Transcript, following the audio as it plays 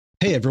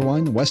Hey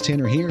everyone, Wes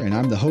Tanner here, and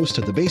I'm the host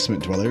of The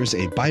Basement Dwellers,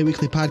 a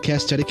bi-weekly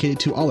podcast dedicated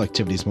to all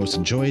activities most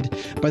enjoyed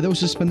by those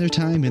who spend their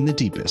time in the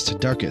deepest,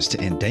 darkest,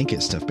 and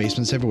dankest of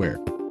basements everywhere.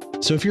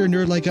 So if you're a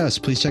nerd like us,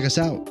 please check us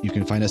out. You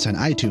can find us on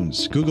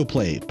iTunes, Google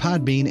Play,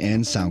 Podbean,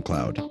 and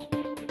SoundCloud.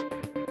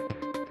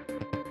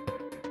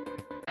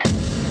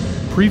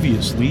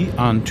 Previously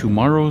on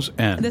Tomorrow's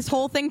End. This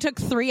whole thing took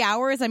 3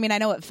 hours. I mean, I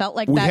know it felt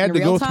like we that had in to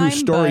real go time, through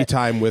story but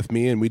time with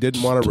me, and we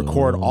didn't want to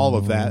record all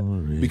of that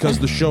because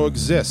the show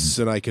exists,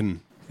 and I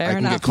can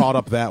get caught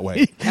up that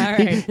way. All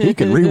right. He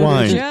can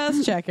rewind.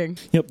 Just checking.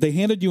 Yep, they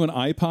handed you an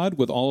iPod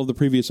with all of the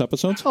previous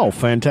episodes. Oh,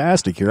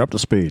 fantastic. You're up to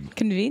speed.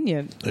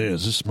 Convenient. Hey,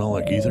 does this smell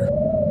like ether?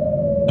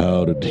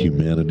 How did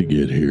humanity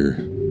get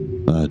here?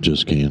 I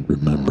just can't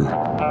remember.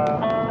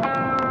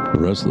 The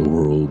rest of the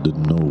world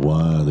didn't know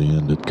why the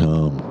end had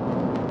come.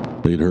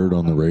 They'd heard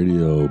on the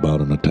radio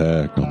about an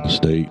attack on the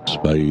States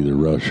by either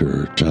Russia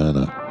or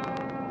China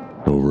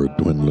over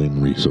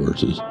dwindling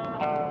resources.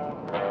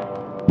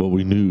 What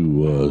we knew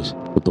was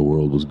that the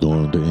world was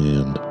going to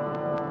end,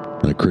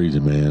 and a crazy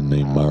man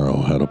named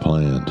Morrow had a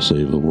plan to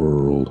save the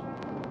world.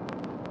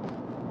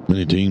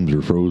 Many teams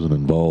were frozen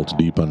in vaults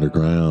deep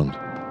underground,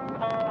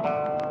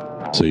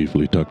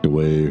 safely tucked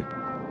away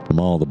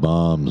from all the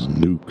bombs and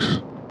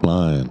nukes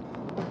flying,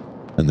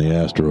 and the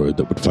asteroid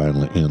that would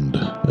finally end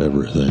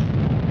everything.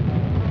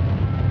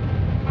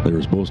 They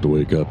were supposed to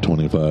wake up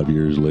 25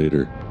 years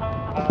later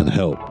and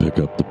help pick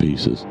up the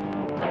pieces,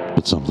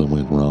 but something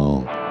went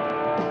wrong,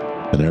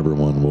 and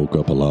everyone woke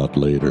up a lot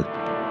later,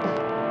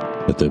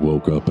 if they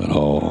woke up at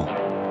all.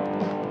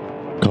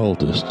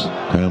 Cultists,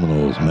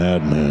 criminals,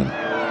 madmen,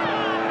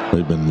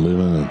 they've been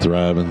living and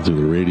thriving through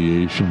the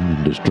radiation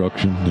and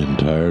destruction the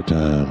entire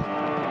time.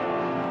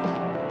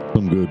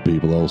 Some good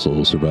people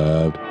also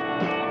survived.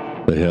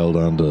 They held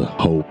on to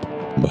hope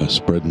by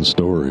spreading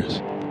stories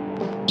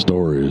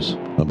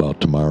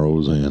about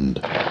tomorrow's end.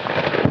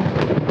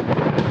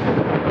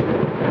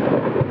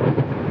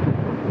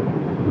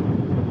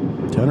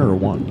 10 or a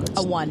 1?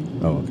 A 1.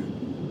 Oh, okay.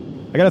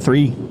 I got a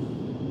 3.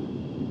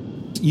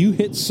 You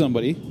hit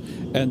somebody,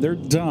 and they're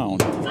down.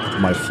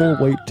 My full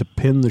weight to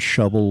pin the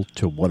shovel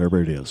to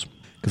whatever it is.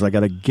 Because I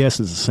got to guess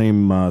it's the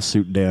same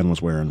suit Dan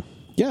was wearing.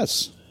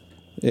 Yes,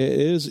 it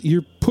is.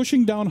 You're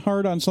pushing down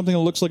hard on something that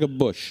looks like a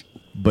bush.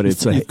 But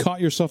You've caught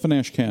yourself an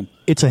ash can.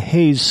 It's a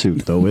haze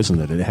suit, though, isn't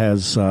it? It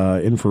has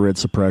infrared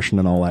suppression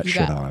and all that You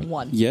shit got on it.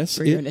 1. Yes,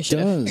 for your it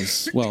initiative.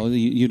 does. Well,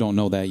 you don't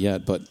know that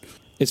yet, but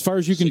as far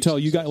as you can tell,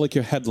 you got like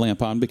your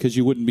headlamp on because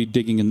you wouldn't be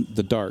digging in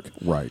the dark.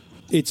 Right.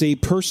 It's a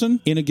person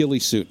in a ghillie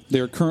suit.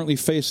 They're currently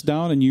face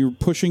down, and you're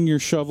pushing your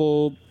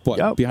shovel,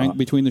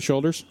 between the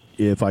shoulders?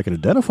 If I can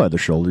identify the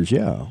shoulders,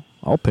 yeah,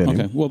 I'll pin him.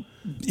 Okay, well,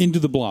 into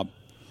the blob.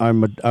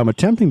 I'm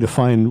attempting to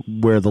find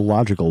where the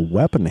logical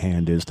weapon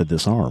hand is to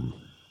disarm.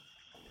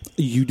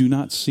 You do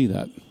not see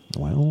that.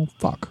 Well,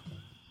 fuck.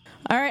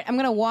 All right, I'm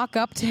going to walk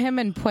up to him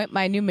and point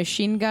my new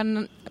machine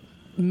gun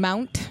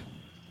mount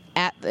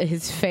at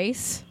his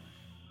face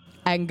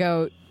and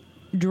go,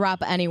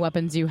 drop any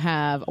weapons you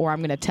have, or I'm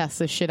going to test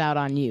this shit out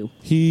on you.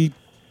 He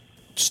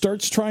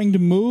starts trying to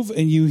move,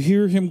 and you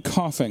hear him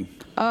coughing.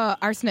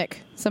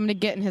 Arsenic. Somebody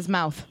get in his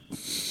mouth.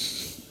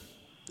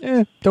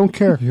 Don't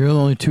care. You're the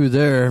only two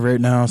there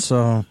right now,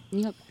 so...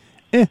 Yep.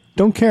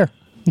 Don't care.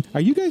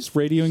 Are you guys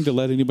radioing to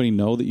let anybody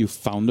know that you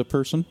found a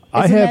person?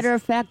 I As a have matter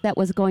of fact, that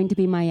was going to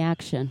be my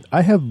action.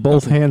 I have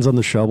both hands on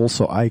the shovel,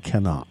 so I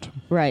cannot.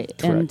 Right.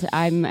 Correct. And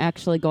I'm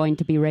actually going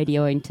to be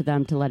radioing to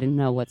them to let him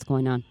know what's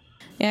going on.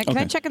 Yeah, can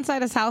I Okay. check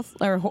inside his house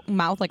or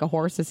mouth like a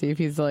horse to see if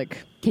he's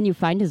like... Can you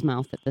find his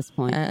mouth at this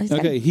point?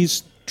 Okay,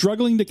 he's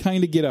struggling to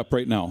kind of get up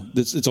right now.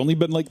 It's only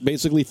been like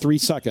basically 3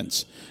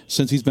 seconds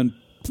since he's been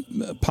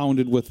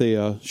pounded with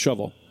a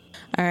shovel.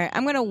 All right,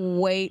 I'm going to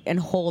wait and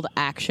hold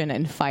action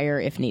and fire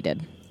if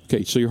needed.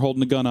 Okay, so you're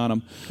holding a gun on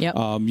him. Yep.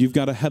 You've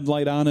got a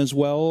headlight on as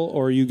well,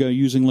 or are you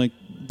using like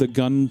the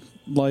gun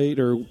light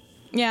or...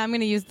 Yeah, I'm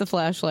going to use the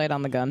flashlight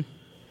on the gun.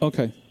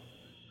 Okay.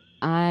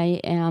 I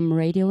am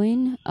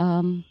radioing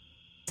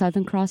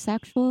Southern Cross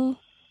Actual.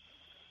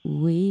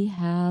 We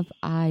have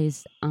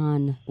eyes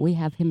on. We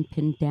have him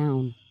pinned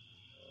down.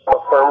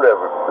 Affirmative.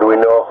 Do we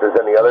know if there's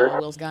any others?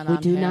 Will's gun We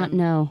on do him. not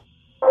know.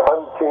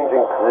 I'm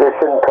changing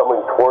position,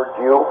 coming towards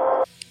you.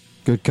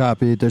 Good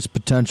copy. There's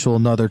potential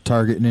another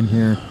targeting in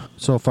here.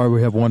 So far,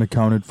 we have one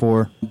accounted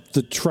for.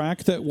 The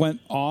track that went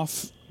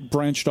off,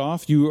 branched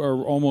off, you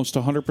are almost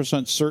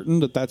 100% certain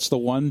that that's the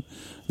one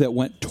that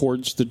went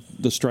towards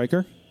the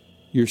striker.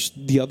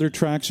 The other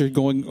tracks are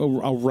going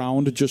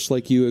around just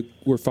like you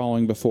were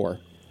following before.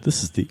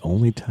 This is the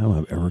only time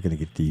I'm ever going to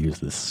get to use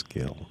this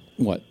skill.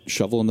 What?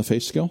 Shovel in the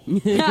face skill?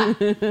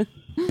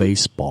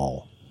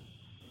 Baseball.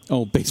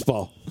 Oh,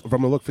 baseball. If I'm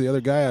going to look for the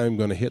other guy, I'm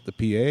going to hit the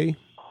PA.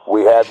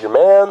 We have your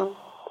man.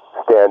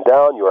 Stand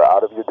down. You are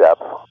out of your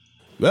depth.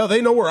 Well,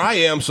 they know where I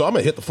am, so I'm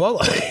going to hit the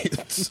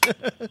floodlights.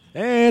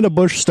 And a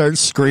bush starts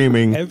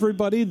screaming.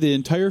 Everybody, the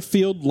entire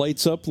field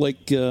lights up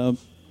like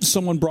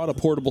someone brought a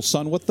portable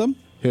sun with them.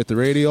 Hit the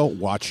radio.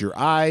 Watch your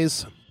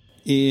eyes.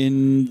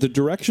 In the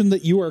direction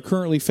that you are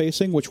currently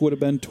facing, which would have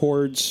been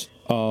towards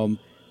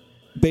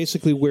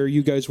basically where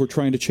you guys were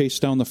trying to chase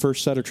down the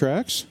first set of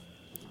tracks.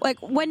 Like,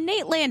 when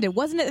Nate landed,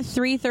 wasn't it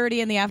 3:30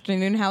 in the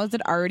afternoon? How is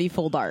it already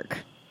full dark?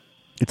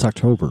 It's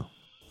October.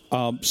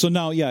 So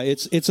now, yeah,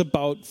 it's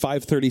about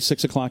 5:30,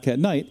 6 o'clock at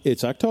night.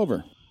 It's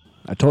October.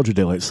 I told you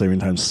daylight saving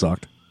time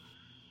sucked.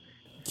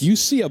 You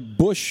see a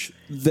bush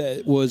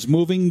that was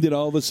moving that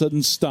all of a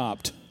sudden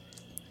stopped.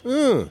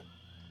 Hello,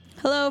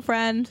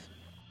 friend.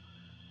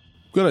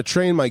 Gonna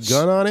train my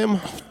gun on him.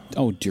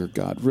 Oh dear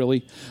God!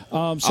 Really?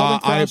 Southern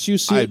Cross, you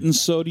see it, and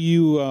so do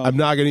you. I'm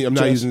not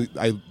using.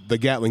 The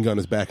Gatling gun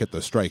is back at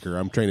the Striker.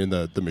 I'm training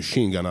the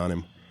machine gun on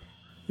him.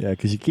 Yeah,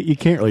 because you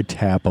can't really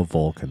tap a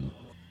Vulcan.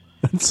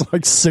 It's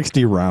like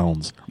 60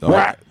 rounds. No,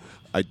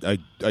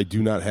 I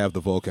do not have the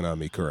Vulcan on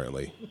me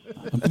currently.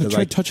 I'm going to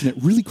try touching it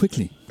really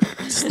quickly.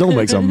 Still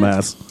makes a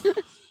mess.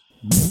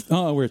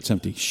 Oh, where it's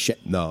empty.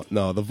 Shit. No,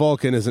 the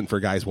Vulcan isn't for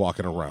guys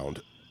walking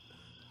around.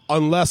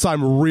 Unless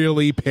I'm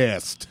really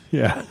pissed.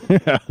 Yeah,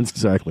 that's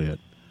exactly it.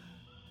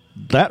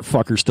 That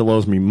fucker still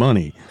owes me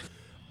money.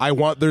 I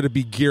want there to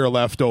be gear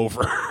left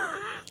over.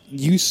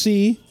 You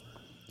see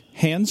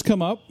hands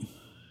come up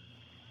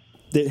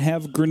that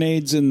have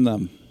grenades in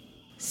them.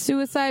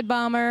 Suicide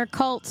bomber,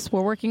 cults.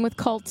 We're working with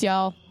cults,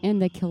 y'all.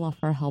 And they kill off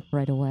our help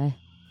right away.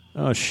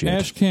 Oh, shit.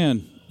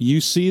 Ashcan, you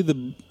see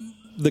the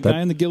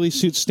guy in the ghillie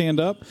suit stand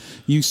up.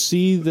 You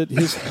see that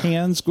his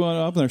hands going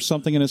up, and there's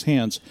something in his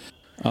hands.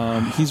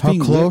 He's How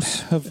being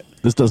close?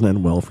 This doesn't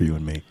end well for you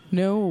and me.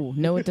 No,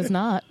 it does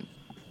not.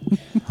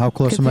 How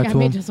close am I I to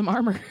made him? you some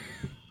armor.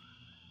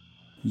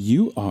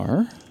 You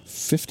are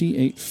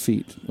 58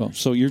 feet. Well,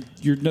 so you're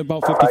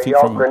about 50 feet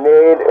Yell from him.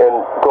 grenade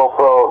and go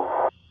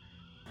prone.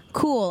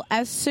 Cool.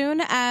 As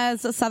soon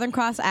as Southern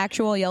Cross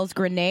Actual yells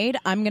grenade,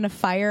 I'm going to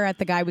fire at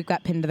the guy we've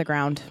got pinned to the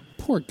ground.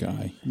 Poor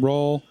guy.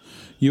 Roll.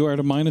 You are at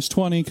a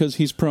 -20 because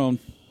he's prone.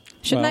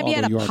 Shouldn't I be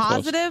at although a you are close.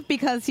 positive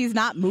because he's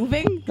not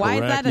moving? Why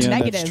is that a Yeah,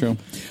 negative? that's true.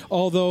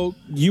 Although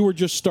you were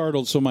just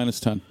startled, so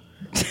 -10.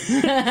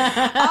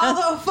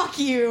 Although, fuck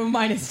you,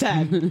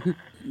 -10.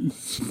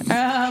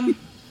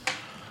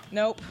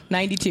 Nope,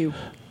 92.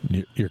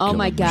 You're Oh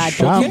my killing me. God!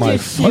 Shot Did you my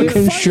just shoot?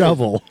 fucking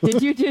shovel.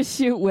 Did you just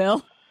shoot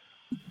Will?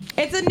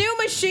 It's a new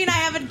machine. I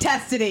haven't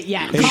tested it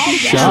yet. Hey, Calm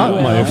Shot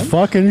down. my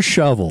fucking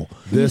shovel.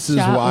 This is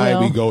Shot why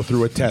Will. we go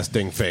through a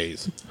testing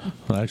phase.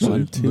 Actually,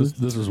 One, two,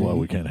 this is why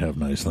we can't have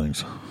nice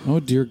things. Oh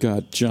dear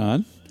God,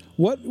 John.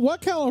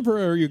 What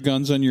caliber are your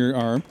guns on your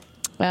arm?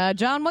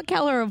 John, what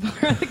color are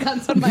the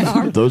guns on my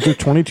arm? Those are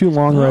 22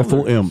 long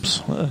rifle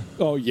imps.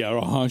 Oh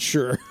yeah,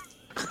 sure.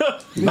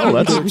 No,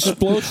 that's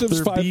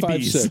Explosives They're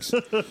 5.56.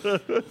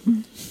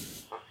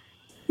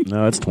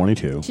 no, it's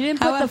 22. She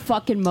didn't put the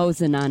fucking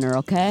Mosin on her,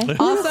 okay? Where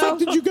the Also, fuck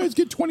did you guys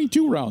get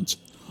 22 rounds?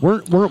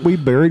 Weren't we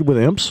buried with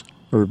imps?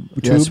 Or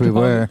Yes, we tubed?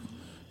 were.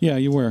 Yeah,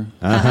 you were.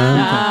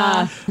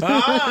 That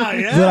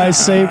I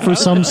saved for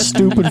some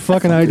stupid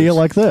fucking idea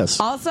like this.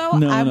 also,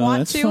 No, I no, want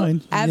that's to,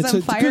 fine. as It's I'm a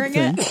good firing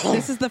it, thing.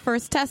 this is the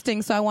first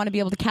testing, so I want to be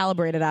able to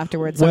calibrate it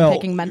afterwards. So Well, I'm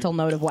taking mental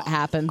note of what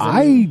happens. And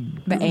I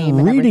the aim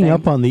and reading everything.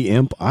 up on the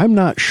imp, I'm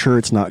not sure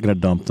it's not going to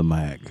dump the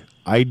mag.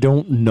 I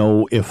don't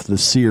know if the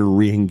sear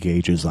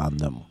re-engages on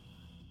them.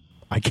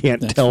 I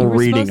can't tell You were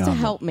reading supposed to on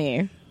them. help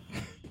me.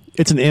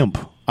 It's an imp.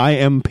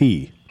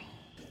 IMP.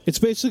 It's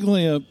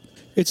basically a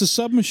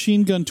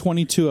submachine gun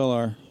 22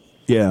 LR.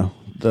 Yeah.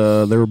 They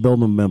were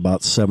building them in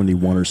about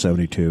 71 or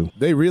 72.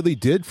 They really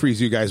did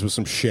freeze you guys with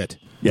some shit.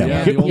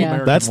 Yeah, the old Yeah.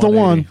 American that's the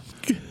one.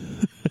 180.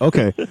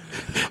 Okay.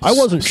 I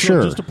wasn't So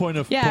sure. Just a point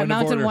of Yeah, I point of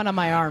mounted order. one on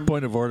my arm.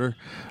 Point of order.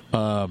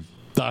 Doc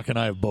and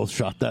I have both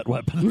shot that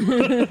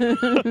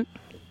weapon.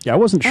 Yeah, I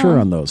wasn't sure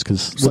on those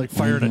because It's like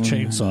firing a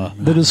chainsaw.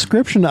 the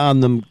description on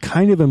them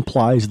kind of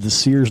implies the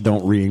sears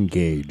don't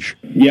re-engage.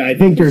 Yeah, I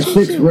think there's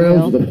 6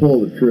 rounds to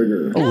pull the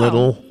trigger. A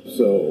little.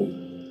 So,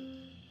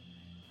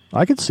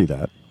 I could see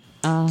that.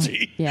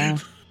 Yeah.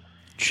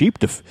 Cheap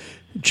to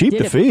Did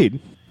it- feed.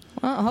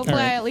 Well, hopefully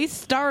I at least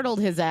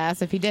startled his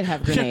ass if he did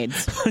have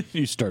grenades.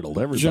 You startled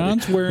everybody.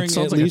 John's wearing It at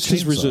sounds like a least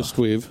his chainsaw. resist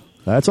weave.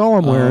 That's all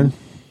I'm wearing.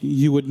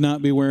 You would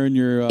not be wearing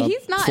your.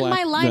 He's not in flak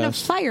my line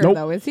vest. of fire, Nope.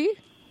 though, is he?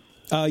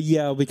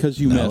 Yeah, because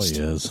you No, missed.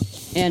 he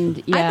is. And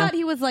I yeah, thought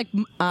he was like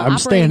I'm operating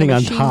standing a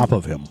on machine. top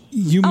of him.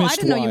 You Oh, I missed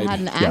didn't know you wide. had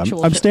an Yeah,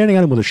 actual. I'm standing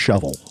on him with a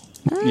shovel.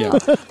 Yeah.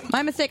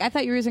 My mistake. I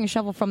thought you were using a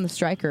shovel from the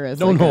Striker. As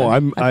No, like no, a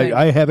thing.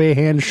 I have a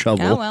hand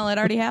shovel. Oh well, it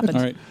already happened.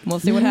 All right. We'll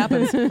see what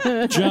happens.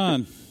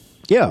 John,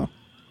 Yeah.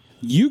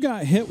 you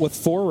got hit with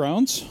 4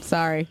 rounds.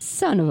 Sorry.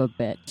 son of a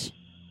bitch.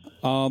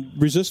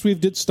 Resist weave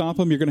did stop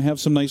him. You're going to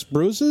have some nice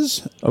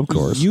bruises. Of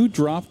course. You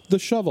dropped the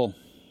shovel.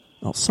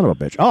 Oh, son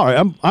of a bitch. All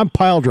right, I'm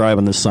pile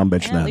driving this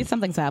sumbitch At then. least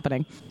something's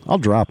happening. I'll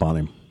drop on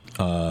him.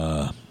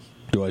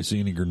 Do I see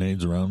any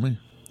grenades around me?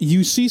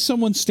 You see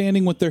someone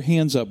standing with their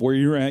hands up. Where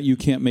you're at, you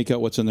can't make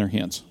out what's in their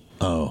hands.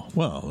 Oh,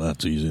 well,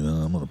 that's easy then.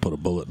 I'm going to put a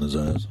bullet in his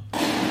ass.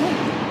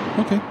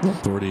 Okay.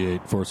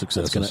 38, 4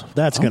 successes.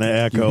 That's gonna You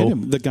hit echo.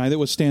 him. The guy that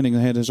was standing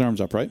that had his arms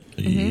up, right?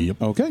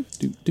 Yep. Okay.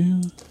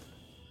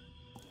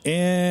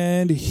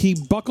 And he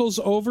buckles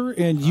over,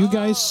 and you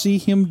guys see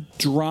him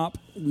drop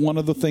one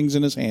of the things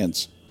in his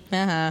hands.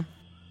 Uh huh.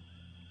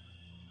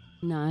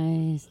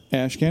 Nice.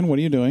 Ashcan, what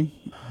are you doing?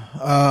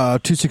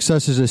 2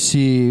 successes to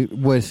see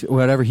with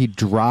whatever he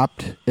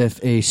dropped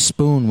if a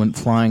spoon went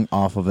flying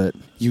off of it.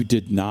 You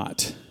did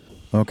not.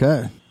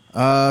 Okay.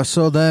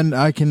 So then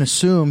I can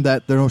assume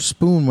that no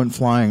spoon went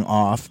flying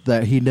off,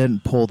 that he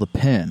didn't pull the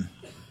pin.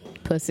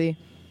 Pussy.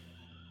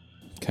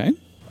 Okay.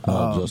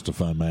 I'll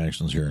justify my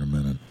actions here in a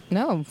minute.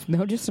 No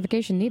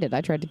justification needed.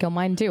 I tried to kill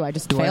mine too. I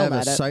just Do I failed have a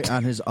at it. sight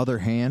on his other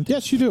hand?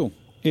 Yes, you do.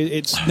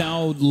 It's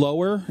now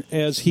lower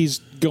as he's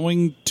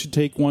going to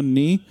take one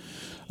knee.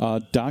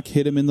 Doc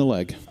hit him in the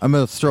leg. I'm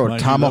going to throw a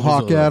Mind you,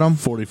 tomahawk that was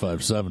at him.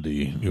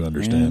 45-70, you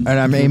understand. And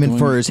I'm aiming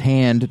for his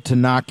hand to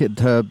knock it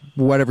to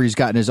whatever he's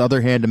got in his other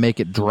hand to make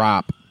it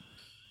drop.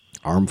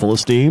 Armful of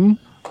steam.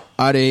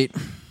 Odd 8.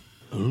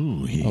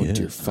 Ooh, he Oh, hit.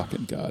 dear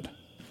fucking God.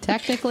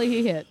 Technically,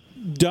 he hit.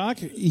 Doc,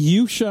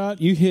 you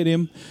hit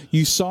him.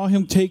 You saw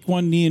him take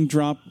one knee and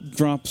drop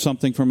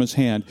something from his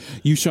hand.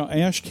 You saw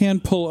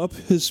Ashcan pull up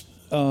his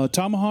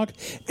tomahawk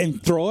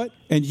and throw it,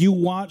 and you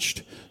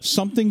watched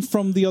something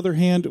from the other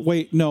hand.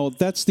 Wait, no,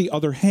 that's the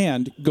other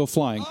hand go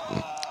flying.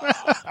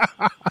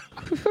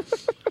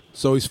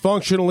 So he's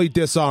functionally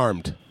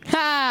disarmed.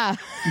 Ha!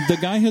 The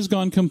guy has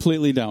gone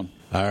completely down.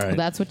 All right.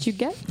 That's what you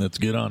get? Let's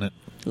get on it.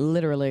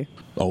 Literally.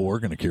 Oh, we're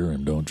going to cure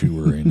him. Don't you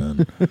worry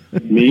none.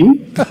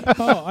 Me?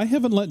 Oh, I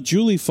haven't let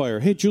Julie fire.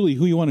 Hey, Julie,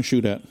 who you want to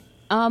shoot at?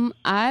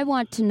 I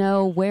want to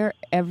know where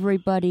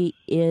everybody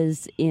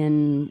is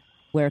in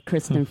where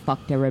Kristen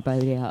fucked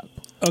everybody up.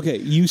 Okay,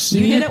 you see...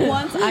 You hit it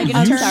once, I get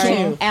I'm a turn sorry,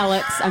 too.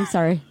 Alex. I'm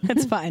sorry.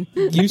 That's fine.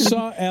 You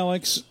saw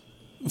Alex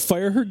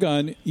fire her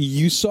gun.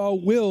 You saw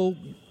Will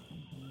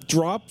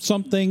drop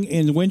something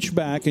and winch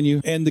back, and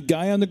the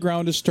guy on the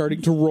ground is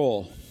starting to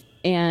roll.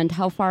 And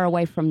how far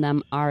away from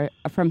him are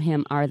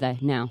they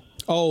now?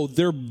 Oh,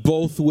 they're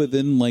both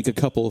within like a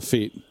couple of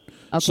feet.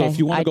 Okay, So if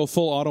you want to go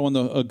full auto on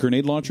the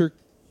grenade launcher,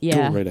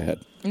 Yeah. go right ahead.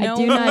 I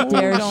do not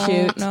dare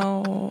shoot.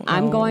 No,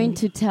 I'm going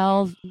to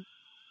tell.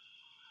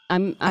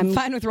 I'm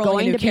fine with rolling a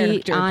going new to be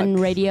character, on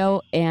but-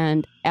 radio,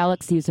 and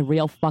Alex use a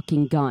real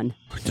fucking gun.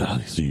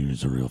 Alex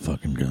use a real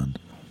fucking gun.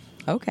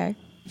 Okay.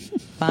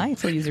 Fine,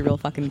 so use a real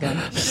fucking gun.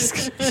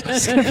 Just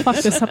gonna fuck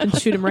this up and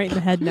shoot him right in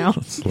the head now.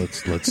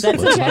 Let's That's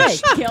okay.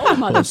 Kill a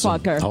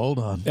motherfucker. Listen, hold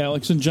on.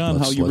 Alex and John,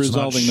 how are you let's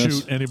resolving not this?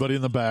 shoot anybody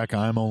in the back.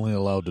 I'm only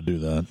allowed to do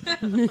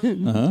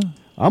that.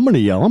 I'm going to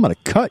yell, I'm going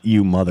to cut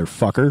you,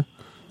 motherfucker.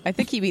 I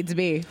think he beats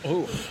me.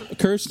 Oh,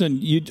 Kirsten,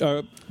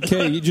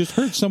 Kay, you just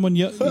heard someone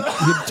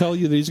tell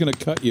you that he's going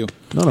to cut you.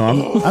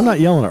 No, I'm not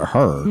yelling at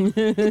her.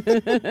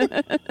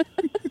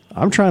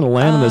 I'm trying to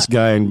land on this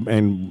guy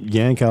and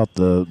yank out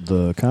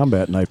the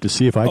combat knife to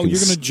see if I can. Oh, you're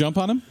going to jump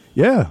on him?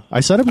 Yeah, I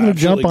said I'm going to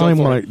jump on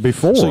him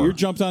before. So you're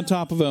jumped on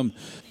top of him.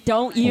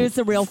 Don't use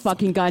the real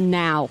fucking gun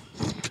now.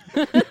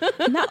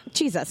 No,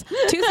 Jesus.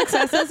 2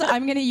 successes.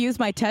 I'm going to use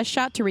my test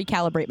shot to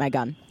recalibrate my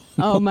gun.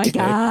 Oh my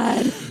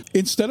God.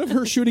 Instead of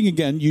her shooting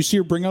again, you see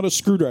her bring out a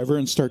screwdriver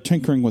and start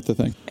tinkering with the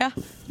thing. Yeah.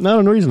 Not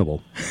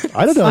unreasonable.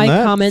 I'd have done I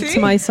that. comment to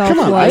myself, Come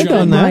on, like, I've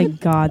done oh my that.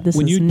 God, this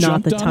When is you not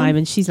jumped the on time, him,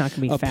 and she's not going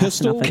to be a fast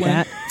pistol enough at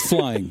went that.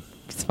 flying.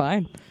 It's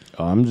fine.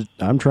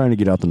 I'm trying to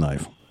get out the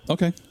knife.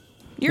 Okay.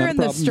 You're Not a in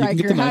the problem. You can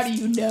get striker. the How knife.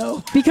 do you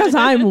know? Because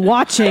I'm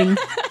watching.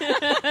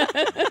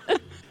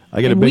 I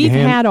get a And big we've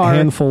had our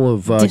handful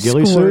of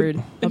ghillie Discord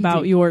suit. about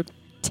Indeed. your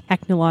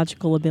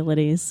technological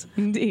abilities.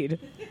 Indeed.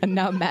 And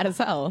now I'm mad as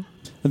hell.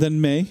 And then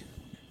May,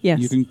 Yes,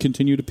 you can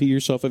continue to pee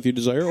yourself if you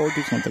desire or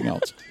do something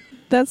else.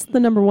 that's the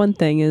number one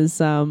thing.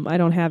 Is I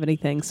don't have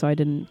anything, so I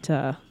didn't.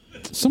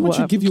 Someone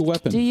should give you a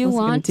weapon. Do you wasn't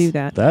gonna want do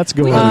that? That's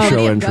going We on the already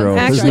show have intro. guns.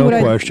 There's Actually, no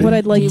what question.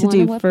 I'd like Do you to want a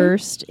do weapon?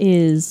 first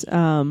is Do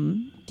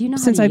you know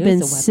how since to I've use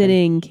been a weapon?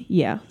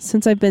 sitting,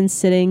 since I've been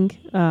sitting,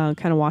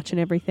 kind of watching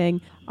everything,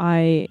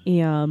 I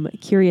am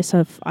curious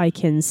if I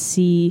can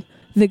see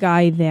the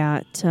guy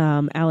that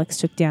Alex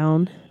took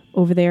down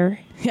over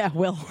there. Yeah,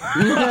 Will.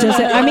 Does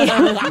it? I mean,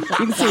 You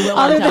can see Will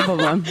on top of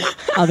him.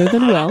 other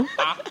than Will,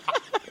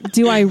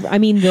 do I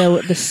mean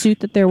the suit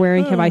that they're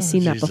wearing? Have I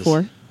seen that Jesus.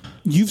 before?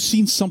 You've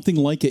seen something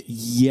like it,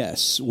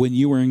 yes, when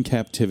you were in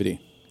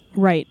captivity.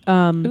 Right.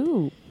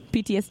 Ooh,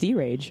 PTSD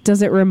rage.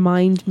 Does it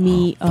remind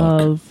me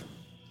of?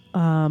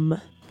 How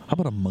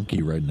about a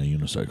monkey riding a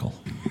unicycle?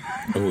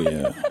 Oh,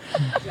 yeah.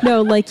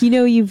 No, like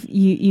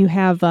you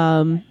have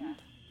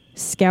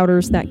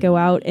scouters that go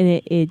out,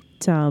 and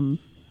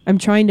I'm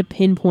trying to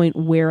pinpoint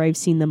where I've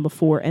seen them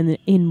before and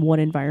in what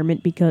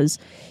environment, because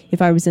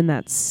if I was in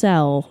that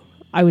cell,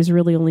 I was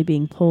really only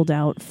being pulled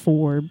out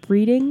for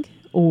breeding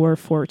or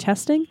for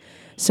testing.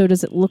 So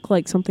does it look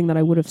like something that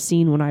I would have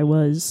seen when I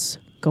was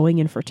going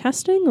in for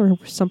testing, or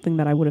something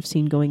that I would have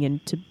seen going in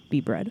to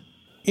be bred?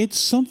 It's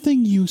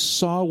something you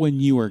saw when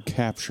you were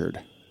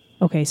captured.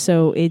 Okay,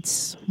 so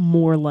it's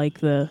more like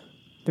the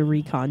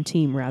recon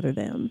team rather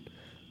than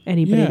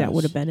anybody that Yes.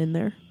 would have been in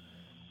there.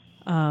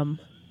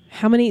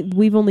 How many?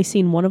 We've only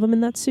seen one of them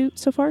in that suit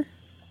so far,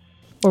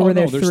 or were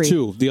there there's 3?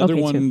 two. The other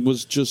Okay, one 2.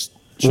 was just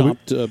Well,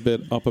 chopped a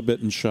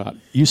bit and shot.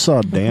 You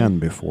saw Dan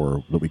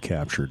before that we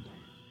captured.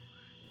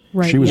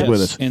 Right. She was yes.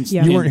 with us. And-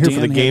 Yeah. You weren't here Dan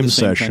for the had game the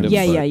same session. kind of,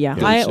 Yeah.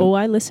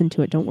 I listened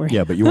to it. Don't worry.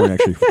 Yeah, but you weren't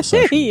actually for the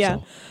session. Yeah.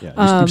 So,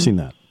 yeah, you've seen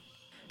that.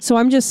 So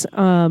I'm just,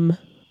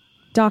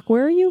 Doc,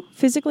 where are you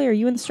physically? Are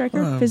you in the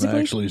Striker I'm physically?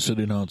 actually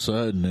sitting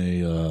outside in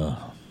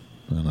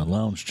a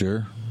lounge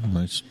chair,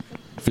 nice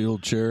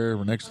field chair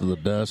next to the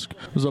desk.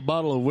 There's a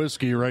bottle of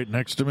whiskey right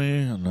next to me,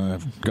 and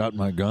I've got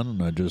my gun,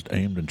 and I just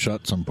aimed and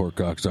shot some poor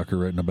cocksucker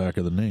right in the back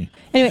of the knee.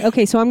 Anyway,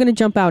 okay, so I'm going to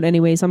jump out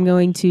anyways. I'm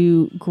going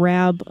to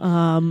grab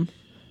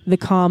the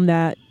comm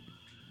that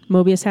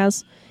Mobius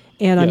has,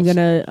 and I'm Yes.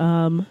 going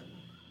to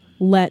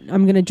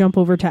I'm going to jump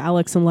over to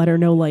Alex and let her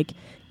know, like,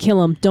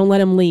 kill him. Don't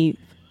let him leave.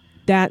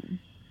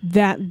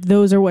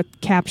 Those are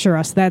what capture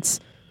us.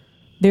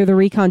 They're the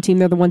recon team.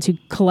 They're the ones who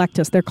collect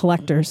us. They're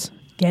collectors.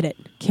 Get it.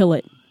 Kill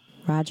it.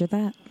 Roger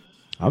that.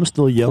 I'm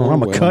still yelling, I'm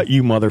going to cut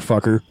you,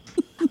 motherfucker.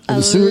 And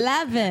as soon-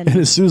 11. And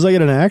as soon as I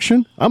get an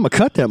action, I'm going to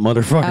cut that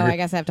motherfucker. Oh, I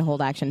guess I have to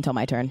hold action until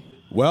my turn.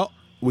 Well,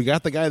 we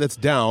got the guy that's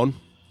down.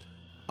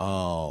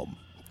 I'm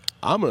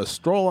going to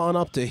stroll on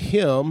up to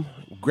him,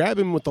 grab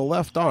him with the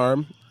left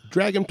arm,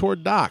 drag him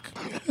toward Doc.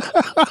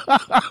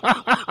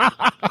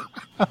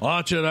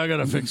 Watch it, I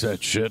gotta fix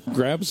that shit.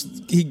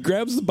 He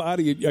grabs the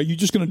body. Are you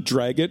just going to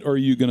drag it, or are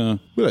you going to... I'm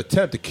going to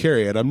attempt to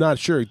carry it. I'm not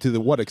sure to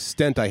what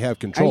extent I have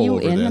control Are you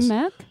over in this. the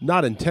mech?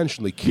 Not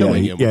intentionally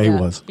killing him. Yeah, he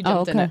was. You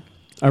jumped in okay.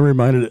 there.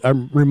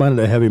 I'm reminded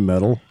of Heavy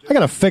Metal. I got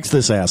to fix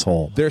this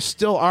asshole. There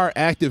still are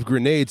active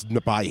grenades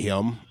by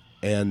him,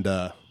 and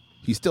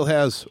he still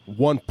has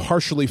one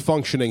partially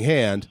functioning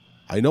hand.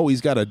 I know he's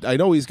got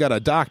a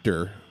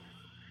doctor.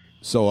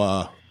 So,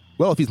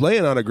 well, if he's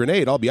laying on a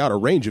grenade, I'll be out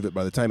of range of it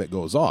by the time it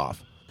goes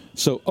off.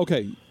 So,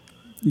 okay,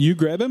 you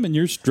grab him and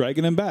you're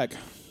dragging him back.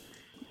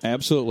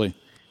 Absolutely.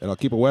 And I'll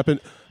keep a weapon.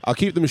 I'll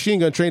keep the machine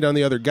gun trained on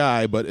the other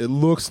guy, but it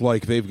looks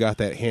like they've got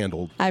that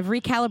handled. I've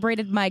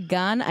recalibrated my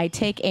gun. I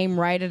take aim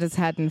right at his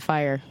head and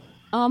fire.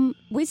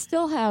 We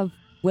still have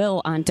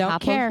Will on Don't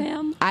top care. of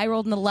him. I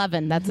rolled an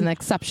 11. That's an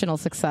exceptional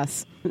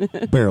success.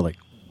 Barely.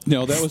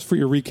 No, that was for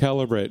your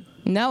recalibrate.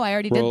 No, I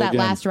already Roll did that again.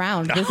 last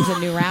round. This is a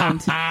new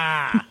round.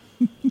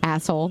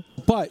 Asshole.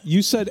 But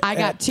you said I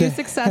got at 2 the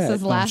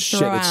successes head. last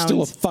Shit, round. it's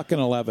still a fucking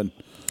 11.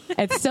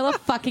 It's still a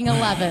fucking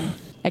 11.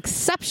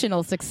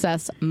 Exceptional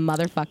success,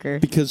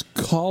 motherfucker. Because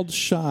called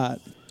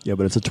shot. Yeah,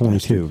 but it's a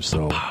 22,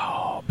 so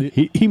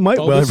he might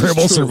Oh, well this very is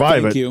well true.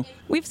 survive Thank it. you.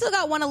 We've still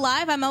got one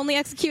alive. I'm only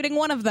executing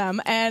one of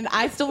them, and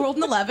I still rolled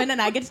an 11,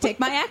 and I get to take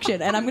my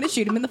action, and I'm going to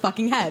shoot him in the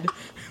fucking head.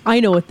 I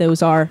know what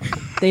those are.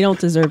 They don't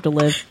deserve to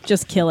live.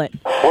 Just kill it.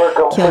 We're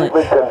Kill it.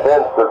 completely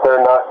convinced that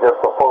they're not just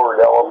the forward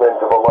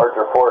element of a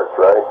larger force,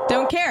 right?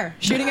 Don't care.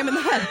 Shooting him in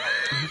the head.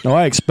 No,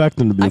 I expect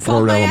him to be I the called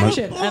forward my element.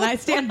 action, and I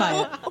stand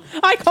by it.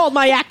 I called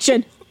my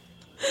action.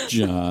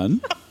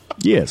 John,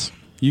 Yes.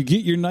 you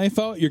get your knife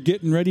out. You're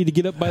getting ready to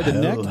get up by the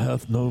Hell neck.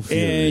 hath no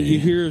fury. And you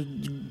hear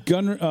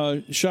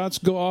gun shots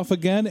go off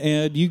again,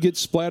 and you get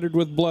splattered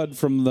with blood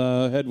from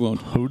the head wound.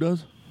 Who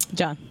does?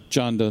 John.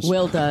 John does.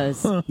 Will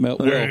does. Will.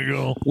 There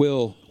you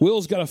go.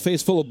 Will's got a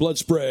face full of blood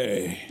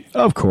spray.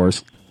 Of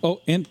course. Oh,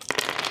 and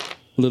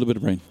a little bit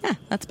of brain. Yeah,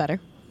 that's better.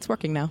 It's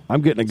working now.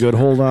 I'm getting a good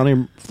hold on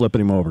him,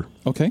 flipping him over.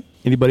 Okay.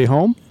 Anybody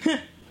home?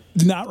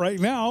 Not right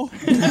now.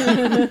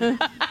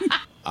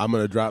 I'm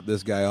going to drop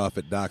this guy off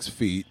at Doc's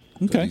feet.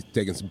 Okay. He's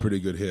taking some pretty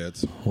good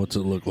hits. What's it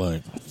look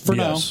like? For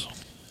now.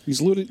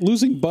 He's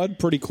losing blood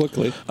pretty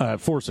quickly. I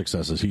have 4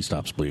 successes. He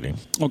stops bleeding.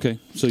 Okay,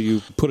 so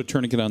you put a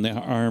tourniquet on the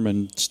arm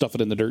and stuff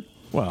it in the dirt.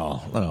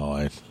 Well, no,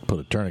 I put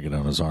a tourniquet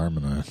on his arm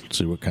and I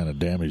see what kind of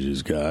damage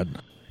he's got.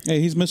 Hey,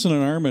 he's missing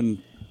an arm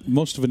and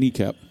most of a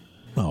kneecap.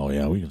 Oh,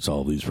 yeah, we can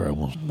solve these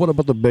problems. What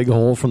about the big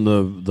hole from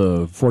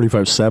the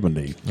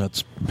 4570?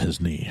 That's his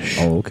knee.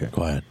 Oh, okay.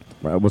 Quiet.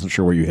 I wasn't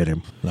sure where you hit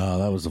him. No,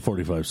 that was the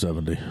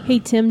 4570. Hey,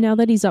 Tim, now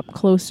that he's up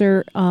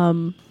closer,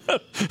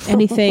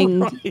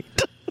 anything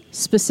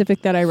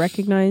specific that I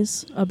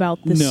recognize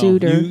about the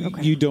suit? Or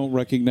you don't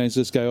recognize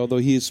this guy, although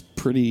he is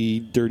pretty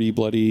dirty,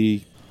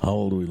 bloody. How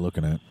old are we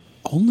looking at?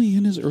 Only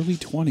in his early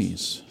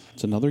 20s.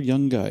 It's another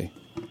young guy.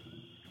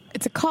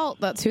 It's a cult.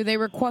 That's who they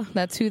recruit.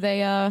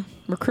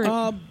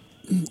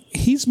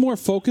 He's more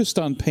focused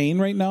on pain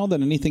right now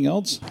than anything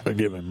else. I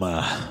give him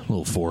a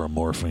little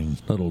morphine.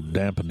 That'll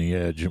dampen the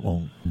edge. It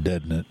won't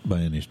deaden it by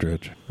any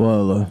stretch.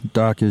 While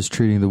Doc is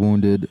treating the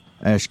wounded,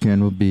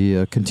 Ashcan will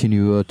be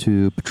continue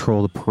to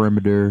patrol the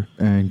perimeter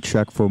and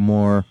check for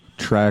more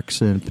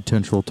tracks and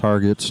potential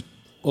targets.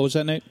 What was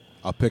that, Nate?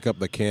 I'll pick up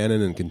the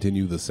cannon and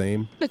continue the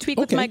same. I'm going to tweak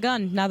with my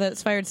gun. Now that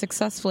it's fired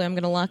successfully, I'm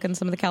going to lock in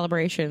some of the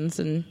calibrations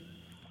and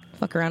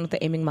fuck around with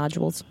the aiming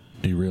modules.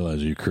 You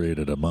realize you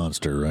created a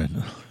monster, right?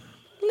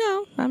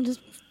 No, I'm just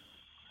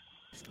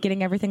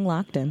getting everything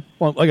locked in.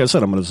 Well, like I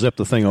said, I'm going to zip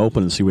the thing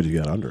open and see what he's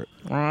got under it.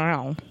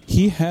 Wow.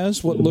 He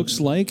has what looks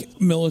like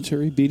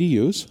military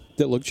BDUs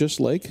that look just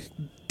like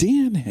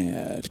Dan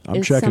had.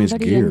 I'm checking his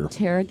somebody gear.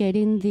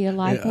 interrogating the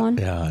alive one?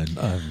 Yeah,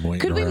 I'm waiting.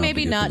 Could we around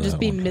maybe to get to not just that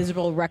be one.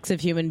 miserable wrecks of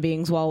human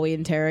beings while we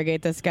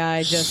interrogate this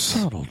guy? Just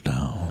Settle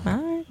down. all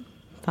right,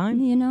 fine.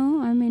 You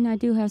know, I mean, I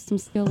do have some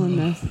skill in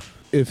this.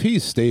 If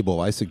he's stable,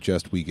 I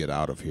suggest we get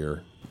out of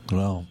here.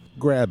 Well,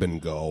 grab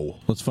and go.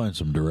 Let's find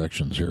some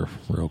directions here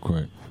real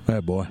quick. Hey,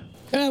 boy.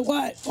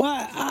 What?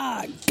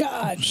 Ah,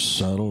 God.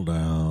 Settle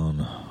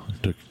down.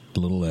 Took a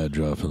little edge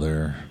off of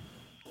there.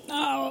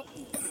 Oh.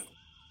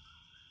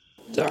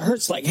 That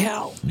hurts like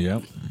hell.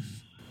 Yep.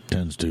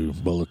 Tends to.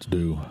 Bullets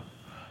do.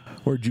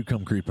 Where'd you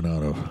come creeping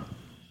out of?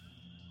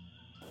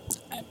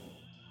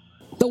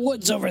 The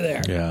woods over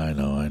there. Yeah, I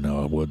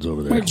know. Woods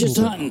over there. We're just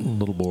hunting.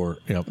 Little boar.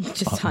 Yep.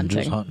 Just hunting.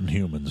 Just hunting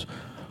humans.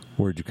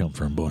 Where'd you come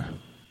from, boy?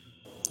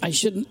 I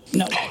shouldn't.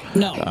 No.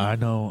 I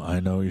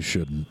know you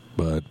shouldn't,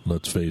 but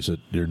let's face it,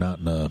 you're not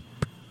in a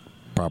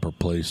proper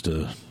place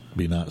to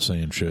be not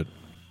saying shit.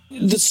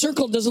 The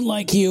circle doesn't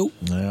like you.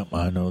 Yep,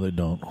 I know they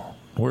don't.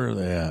 Where are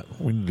they at?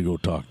 We need to go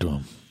talk to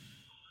them.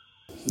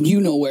 You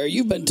know where.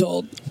 You've been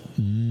told.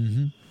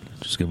 Mm-hmm.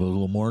 Just give a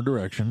little more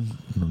direction,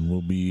 and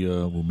we'll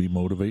be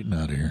motivating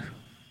out of here.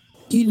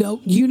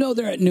 You know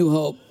they're at New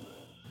Hope.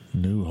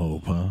 New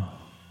Hope, huh?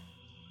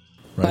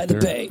 By the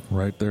bay.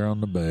 Right there on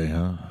the bay,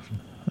 huh?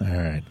 All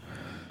right.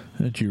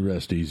 Let you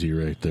rest easy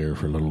right there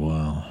for a little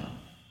while.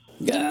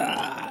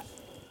 Ah.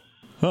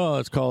 Oh,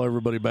 let's call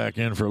everybody back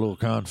in for a little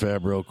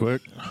confab real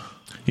quick.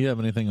 You have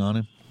anything on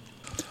him?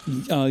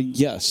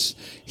 Yes.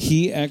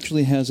 He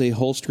actually has a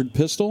holstered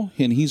pistol,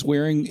 and he's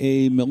wearing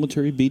a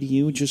military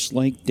BDU just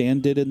like Dan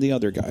did in the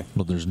other guy.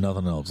 But there's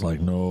nothing else, like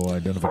no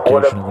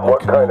identification of any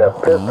What kind of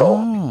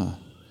pistol?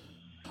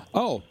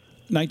 Oh,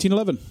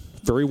 1911.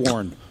 Very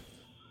worn.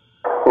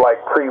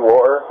 Like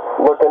pre-war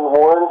looking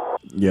worn?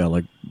 Yeah,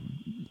 like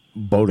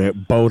boat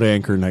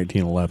anchor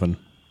 1911.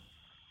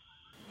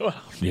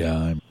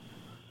 Yeah.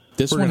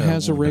 This one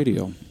has a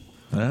radio.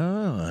 Oh,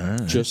 all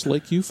right. Just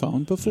like you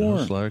found before.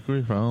 Just like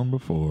we found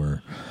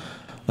before.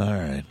 All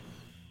right.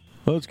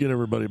 Let's get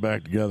everybody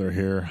back together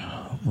here.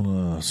 I'm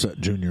going to set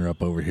Junior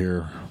up over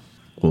here.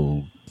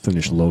 We'll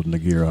finish loading the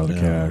gear out of the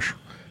cache.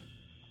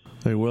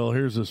 Hey, Will,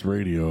 here's this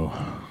radio.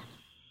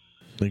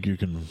 Think you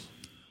can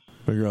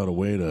figure out a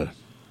way to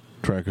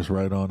track us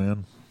right on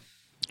in?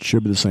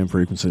 Should be the same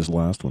frequency as the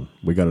last one.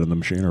 We got it in the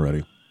machine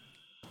already.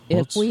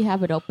 If we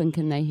have it open,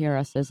 can they hear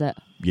us? Is it?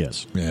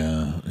 Yes.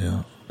 Yeah.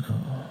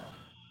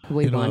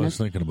 We I want was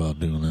thinking about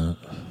doing that.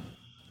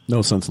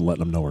 No sense in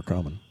letting them know we're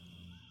coming.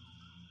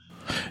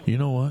 You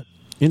know what?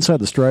 Inside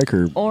the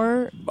Striker,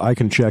 or I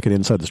can check it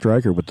inside the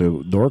Striker with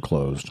the door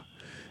closed,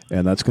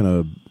 and that's going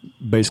to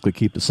basically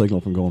keep the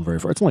signal from going very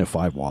far. It's only a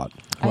 5 watt.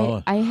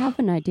 I have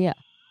an idea.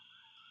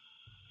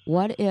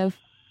 What if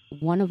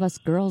one of us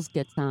girls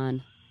gets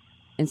on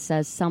and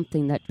says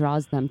something that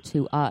draws them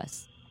to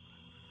us?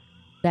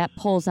 That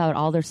pulls out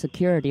all their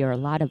security, or a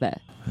lot of it.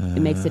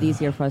 It makes it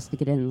easier for us to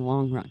get in the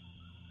long run.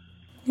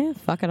 Yeah,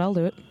 fuck it, I'll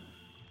do it.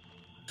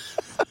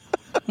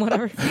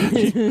 Whatever.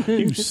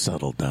 You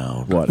settle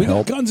down. What, We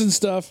help? got guns and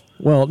stuff.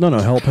 Well, no,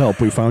 help.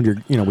 We found your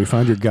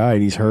guy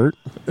and he's hurt.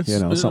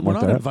 Something we're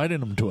like not that. inviting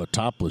them to a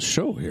topless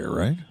show here,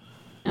 right?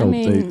 I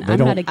mean, they I'm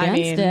don't- not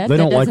against it. They That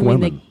don't like doesn't mean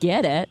women. they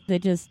get it. They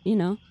just, They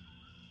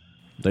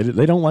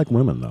don't like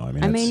women, though. I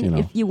mean,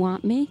 if you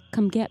want me,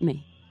 come get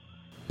me.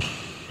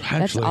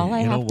 That's Actually, all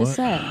I you know have to what?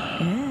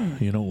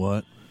 say. You know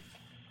what?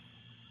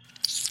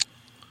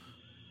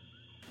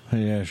 Hey,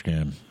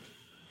 Ashcan.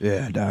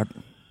 Yeah, Doc.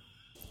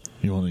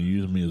 You want to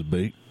use me as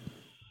bait?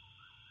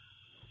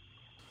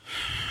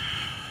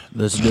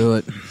 Let's do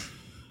it.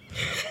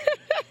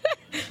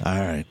 All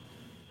right.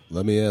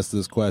 Let me ask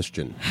this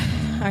question.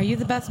 Are you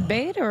the best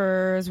bait,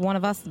 or is one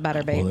of us the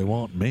better bait? Well, they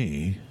want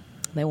me.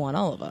 They want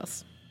all of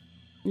us.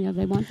 Yeah,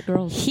 they want the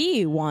girls.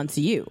 He wants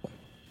you.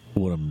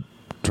 What I'm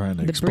trying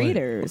to The explain.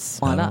 breeders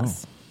I want don't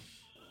us.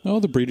 Oh,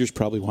 the breeders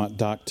probably want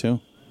Doc, too.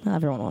 Well,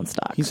 everyone wants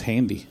Doc. He's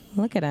handy.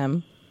 Look at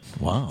him.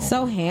 Wow.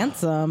 So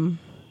handsome.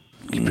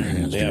 Keep your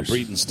hands to Yeah, yourself.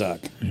 breeding stock.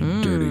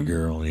 You dirty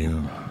girl,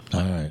 you.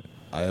 All right.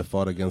 I have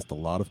fought against a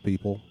lot of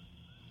people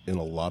in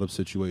a lot of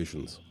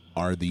situations.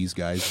 Are these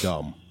guys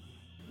dumb?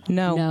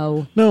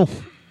 No.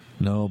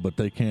 No, but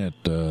they can't.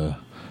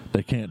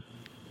 They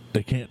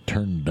can't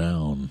turn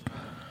down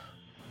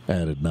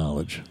added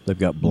knowledge. They've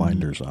got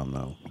blinders on,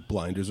 though.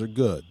 Blinders are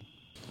good.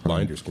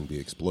 Blinders can be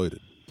exploited.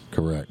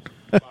 Correct.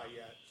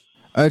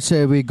 I'd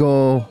say we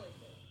go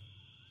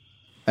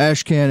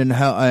Ashcan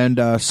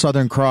and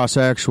Southern Cross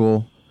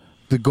Actual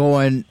to go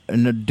in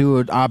and do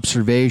an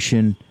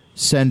observation,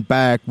 send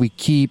back. We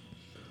keep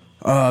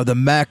the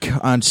mech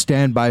on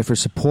standby for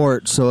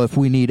support, so if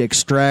we need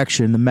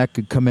extraction, the mech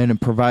could come in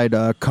and provide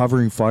a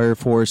covering fire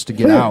for us to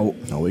get out.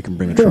 No, we can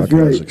bring a truck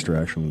out as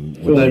extraction.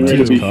 With Well, that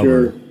to be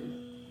cover. sure.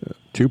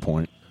 2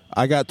 point.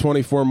 I got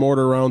 24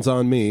 mortar rounds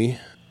on me.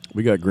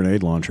 We got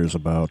grenade launchers,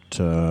 about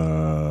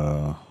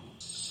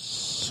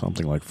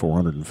something like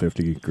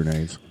 450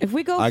 grenades. If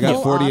we go I got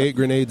full 48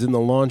 grenades in the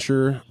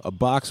launcher, a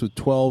box with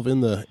 12 in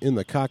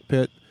the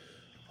cockpit,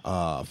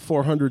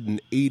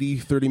 480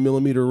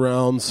 30-millimeter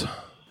rounds.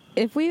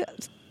 if we head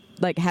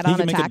He on can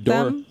make a attack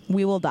door. them,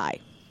 we will die.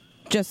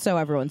 Just so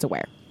everyone's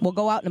aware. We'll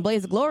go out in a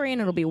blaze of glory,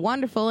 and it'll be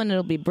wonderful, and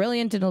it'll be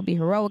brilliant, and it'll be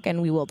heroic,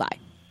 and we will die.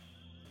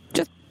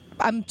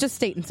 I'm just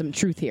stating some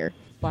truth here.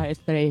 Why I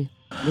say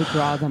we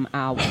draw them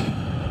out.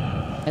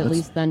 At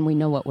least then we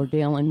know what we're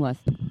dealing with.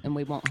 and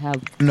we won't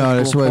have. No,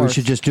 that's full why we force.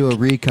 should just do a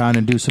recon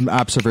and do some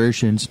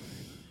observations.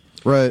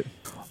 Right.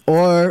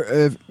 Or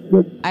if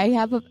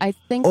I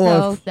think Or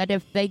though if- that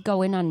if they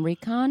go in on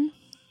recon,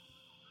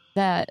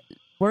 that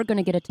we're going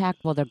to get attacked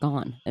while they're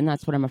gone, and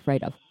that's what I'm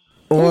afraid of.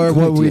 Or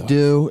what we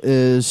do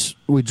is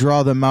we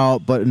draw them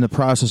out, but in the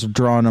process of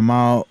drawing them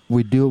out,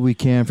 we do what we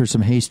can for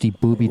some hasty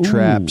booby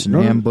traps and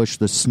no. ambush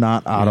the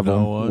snot out of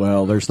them.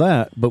 Well, there's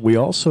that, but we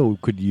also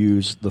could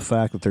use the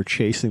fact that they're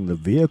chasing the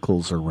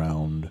vehicles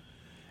around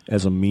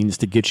as a means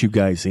to get you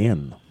guys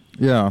in.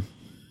 Yeah.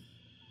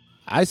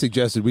 I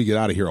suggested we get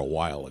out of here a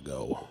while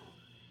ago.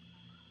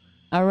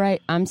 All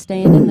right, I'm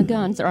staying in the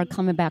guns, or I'm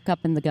coming back up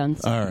in the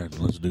guns. All right,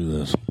 let's do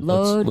this.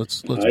 Load.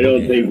 Let's I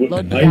don't think.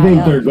 Load I think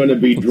up. they're going to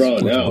be let's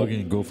drawn out.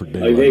 boogie and go for I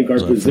daylight. think our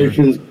Is that fair?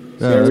 positions.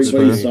 that's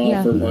Everybody fair. saw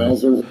Yeah. for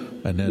miles.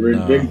 And then, We're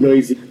in big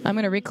noisy. I'm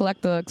going to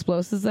recollect the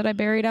explosives that I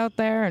buried out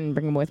there and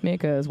bring them with me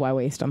because why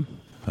waste them?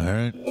 All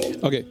right.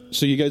 Okay,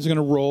 so you guys are going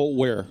to roll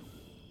where?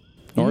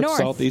 North, North.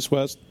 south, east,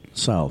 west?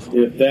 South.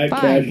 If that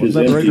Fine. cache Was is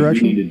that the right empty, we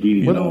direction? need to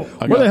deed it out.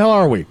 I Where the got- hell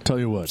are we? Tell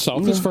you what.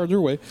 South is farther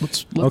away.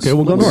 Let's Okay,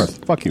 we'll go let's-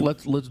 north. Fuck you.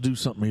 Let's do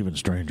something even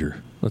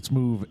stranger. Let's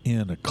move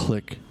in a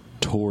click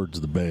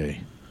towards the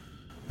bay,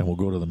 and we'll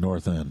go to the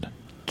north end.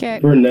 Okay.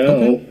 For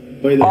now,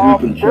 way that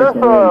we can check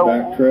our own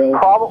back trail.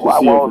 to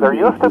see if we're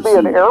being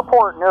pursued.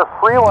 airport near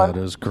Freeland.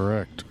 That is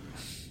correct.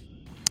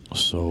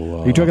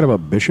 So Are you talking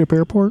about Bishop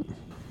Airport?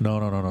 No,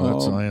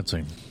 that's Oh.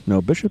 Lansing.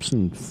 No, Bishop's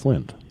in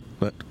Flint.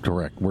 That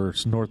correct. We're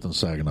north in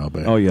Saginaw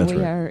Bay. Oh, yeah, that's we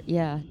right.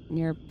 are,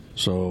 near.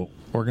 So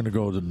we're going to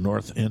go to the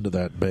north end of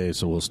that bay,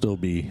 so we'll still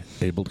be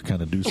able to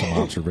kind of do some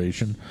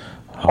observation.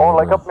 Oh,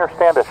 like However, up near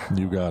Standish.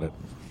 You got it.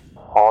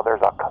 Oh, there's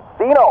a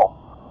casino.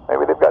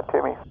 Maybe they've got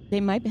Timmy.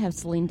 They might have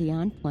Celine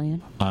Dion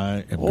playing.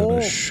 I am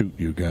going to shoot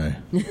you, guy.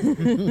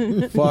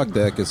 Fuck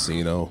that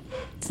casino.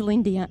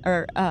 Celine Dion,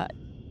 or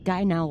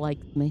guy now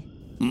likes me.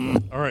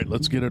 All right,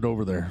 let's get it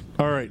over there.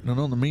 All right, and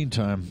in the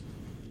meantime,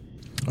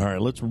 all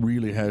right, let's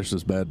really hash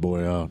this bad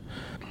boy out.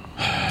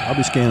 I'll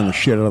be scanning the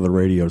shit out of the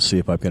radio to see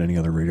if I've got any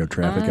other radio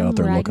traffic I'm out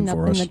there riding looking up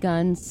for in us. the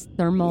guns, As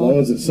thermal. long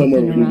as it's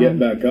somewhere we looking can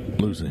get around. back up.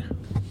 Lucy.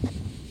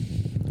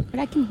 But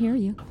I can hear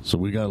you. So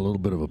we got a little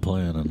bit of a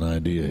plan, an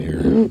idea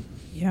here.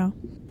 Yeah.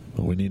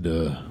 But we need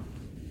to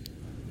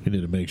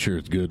make sure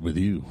it's good with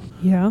you.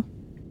 Yeah.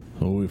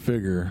 Well, we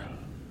figure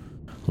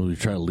we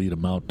try to lead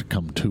them out to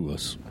come to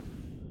us.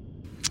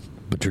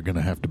 But you're going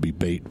to have to be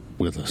bait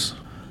with us.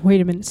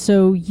 Wait a minute.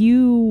 So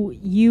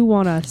you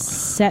want to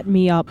set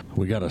me up?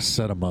 We got to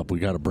set them up. We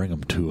got to bring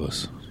them to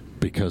us.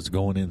 Because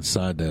going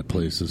inside that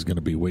place is going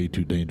to be way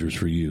too dangerous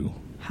for you.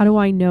 How do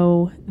I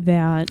know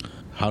that?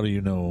 How do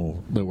you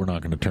know that we're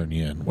not going to turn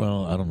you in?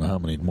 Well, I don't know how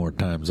many more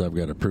times I've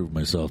got to prove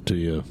myself to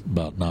you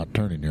about not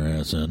turning your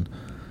ass in.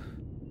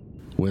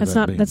 That's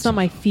not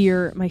my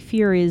fear. My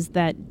fear is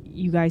that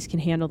you guys can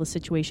handle the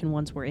situation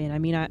once we're in. I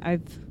mean,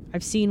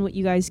 I've seen what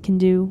you guys can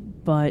do,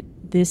 but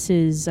this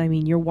is, I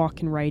mean, you're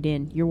walking right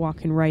in. You're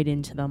walking right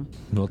into them.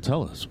 Well,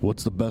 tell us.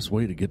 What's the best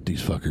way to get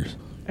these fuckers?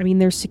 I mean,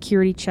 there's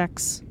security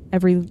checks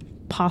every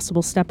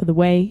possible step of the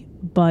way,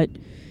 but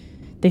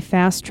they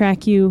fast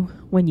track you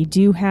when you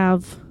do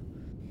have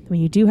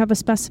a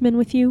specimen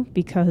with you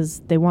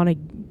because they want to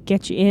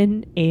get you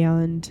in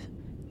and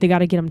they got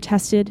to get them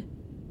tested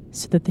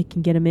so that they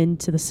can get them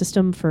into the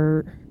system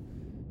for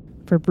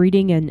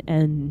breeding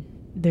and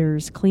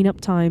there's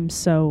cleanup time.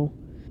 So,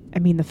 I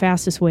mean, the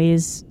fastest way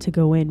is to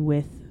go in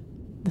with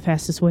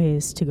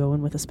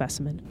a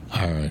specimen.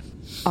 All right.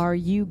 Are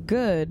you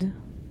good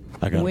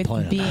I got a with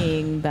plan.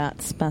 being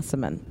that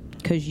specimen?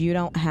 Because you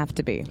don't have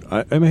to be.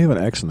 I may have an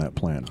X in that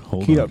plan.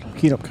 Keyed up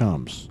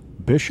comms.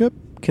 Bishop,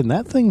 can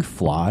that thing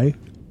fly?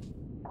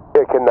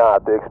 It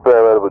cannot. They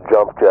experimented with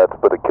jump jets,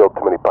 but it killed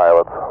too many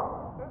pilots.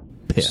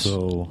 Piss.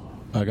 So,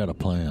 I got a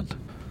plan.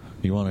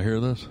 You want to hear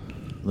this?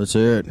 Let's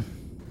hear it.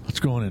 Let's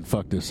go in and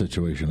fuck this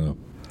situation up.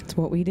 It's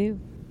what we do.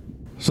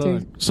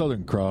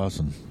 Southern Cross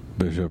and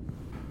Bishop,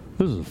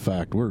 this is a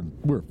fact. We're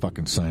a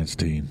fucking science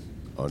team.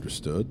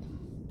 Understood.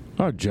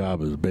 Our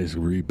job is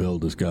basically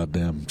rebuild this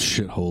goddamn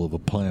shithole of a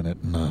planet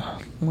and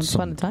Once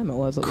upon a time it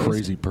was, at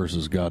crazy least.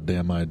 person's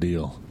goddamn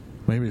ideal.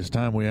 Maybe it's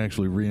time we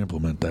actually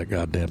re-implement that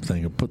goddamn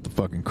thing and put the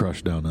fucking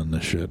crush down on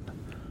this shit.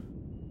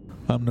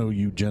 I'm no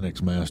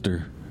eugenics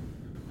master,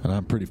 and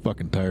I'm pretty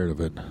fucking tired of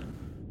it.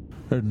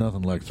 There's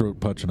nothing like throat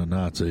punching a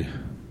Nazi.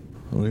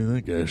 What do you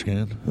think,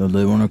 Ashcan? Well,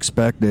 they won't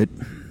expect it.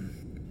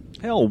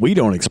 Hell, we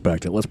don't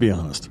expect it, let's be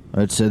honest.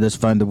 I'd say let's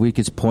find the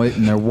weakest point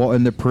in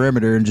their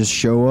perimeter and just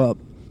show up.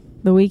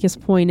 The weakest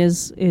point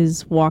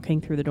is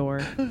walking through the door.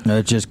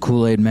 That's just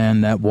Kool-Aid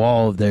Man that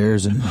wall of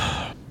theirs and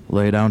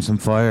lay down some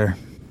fire.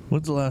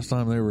 When's the last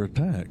time they were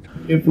attacked?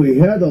 If we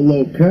had a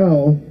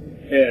locale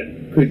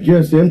and could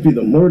just empty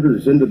the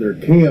mortars into their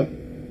camp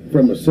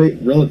from a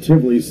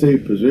relatively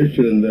safe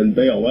position and then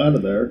bail out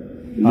of there,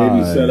 and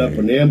maybe set up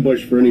an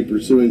ambush for any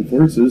pursuing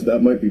forces, that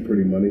might be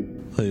pretty money.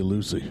 Hey,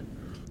 Lucy,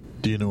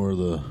 do you know where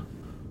the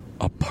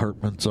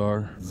apartments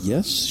are?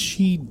 Yes,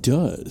 she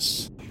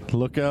does.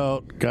 Look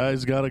out.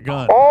 Guy's got a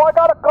gun. Oh, I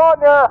got a gun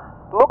there.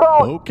 Look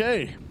out.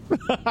 Okay.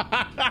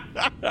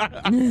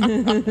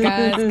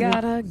 Guy's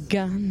got a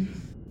gun.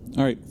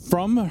 All right.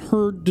 From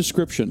her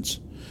descriptions,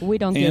 We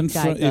don't and give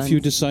guy if you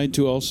guns. decide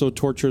to also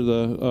torture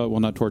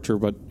not torture,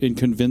 but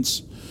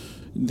convince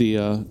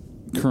the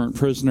current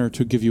prisoner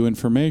to give you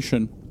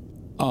information,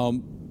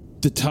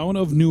 the town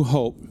of New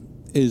Hope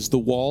is the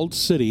walled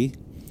city.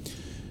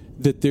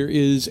 That there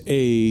is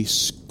a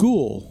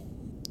school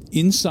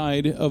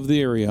inside of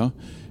the area,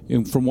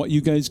 and from what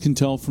you guys can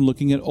tell from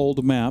looking at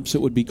old maps,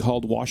 it would be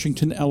called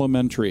Washington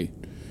Elementary.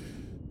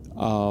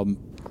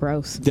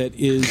 Gross. That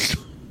is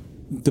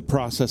the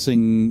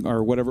processing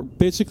or whatever.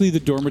 Basically,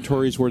 the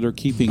dormitories where they're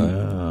keeping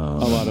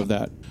a lot of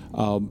that.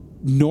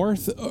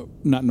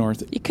 Not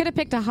north. You could have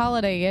picked a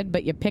Holiday Inn,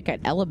 but you pick an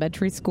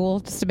elementary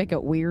school just to make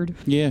it weird.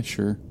 Yeah,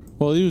 sure.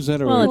 Well, it was at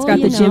a. Well, it's got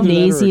you the know.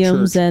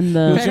 gymnasiums and It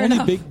was the. the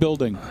only big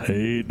building.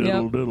 Hey,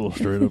 diddle, diddle,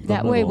 straight up the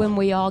That way, middle. when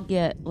we all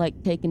get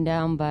like taken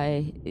down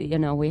by,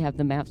 we have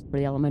the maps for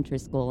the elementary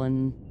school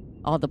and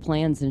all the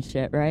plans and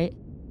shit, right?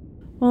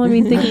 Well, I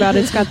mean, think about it.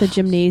 It's got the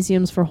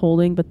gymnasiums for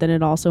holding, but then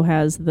it also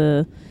has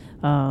the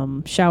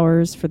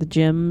showers for the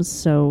gyms.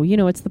 So,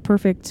 it's the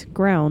perfect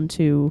ground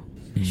to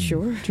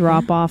Sure.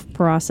 drop off,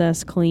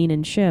 process, clean,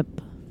 and ship.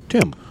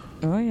 Tim,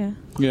 Oh, yeah.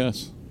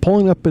 Yes.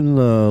 pulling up in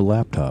the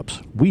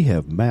laptops, we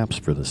have maps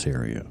for this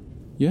area.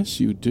 Yes,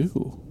 you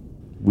do.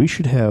 We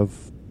should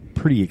have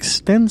pretty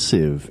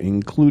extensive,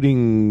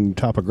 including The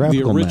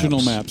topographical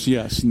original maps,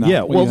 yes. Not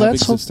Yeah, what well, you have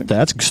that's existing.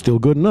 that's still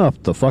good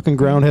enough. The fucking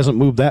ground hasn't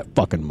moved that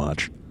fucking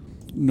much.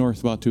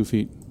 North about 2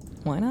 feet.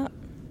 Why not?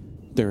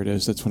 There it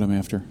is. That's what I'm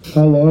after.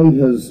 How long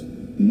has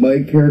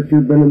my character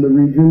been in the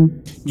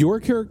region? Your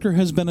character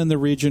has been in the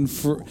region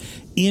for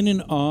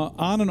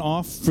on and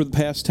off for the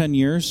past 10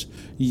 years.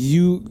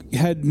 You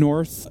head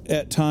north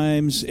at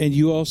times, and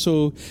you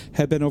also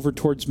have been over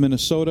towards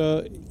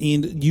Minnesota,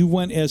 and you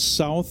went as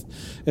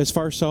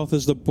far south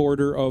as the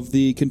border of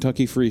the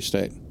Kentucky Free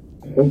State.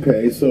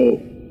 Okay, so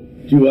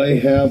do I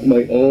have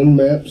my own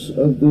maps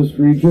of this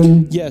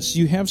region? Yes,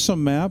 you have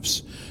some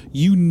maps.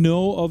 You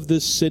know of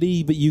this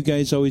city, but you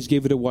guys always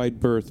gave it a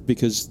wide berth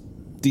because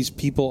these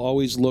people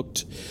always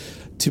looked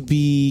to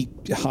be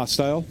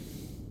hostile.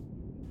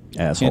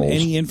 Assholes. And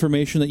any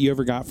information that you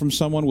ever got from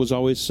someone was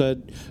always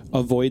said,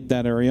 avoid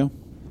that area.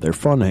 They're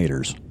fun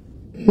haters.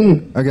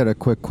 I got a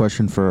quick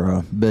question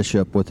for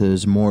Bishop with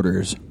his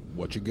mortars.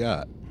 What you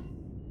got?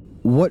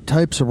 What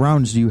types of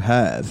rounds do you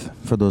have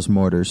for those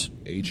mortars?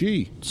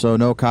 HE. So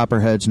no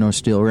copperheads, no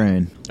steel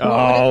rain.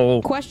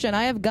 Question,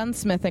 I have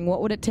gunsmithing.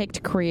 What would it take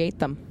to create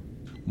them?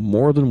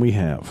 More than we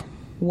have.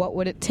 What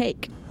would it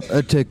take?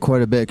 It'd take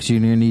quite a bit because you're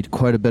going to need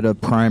quite a bit of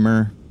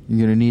primer. You're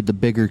going to need the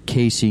bigger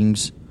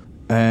casings.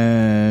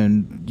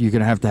 And you're going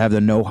to have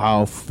the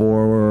know-how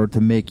to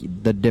make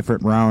the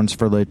different rounds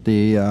for like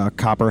the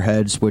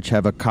copperheads, which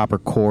have a copper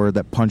core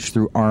that punch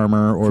through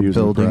armor or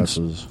Fusing Okay.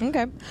 buildings.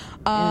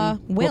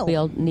 We'll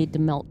Will, need to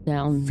melt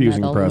down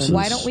Fusing metal presses.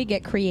 why don't we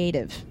get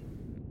creative?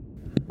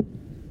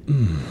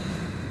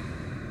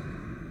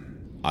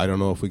 I don't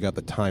know if we got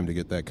the time to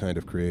get that kind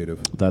of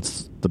creative.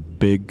 That's the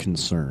big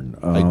concern.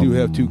 I do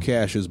have 2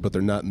 caches, but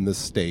they're not in this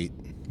state.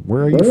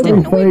 Where are you Why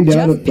don't from? we find just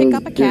out if pick those,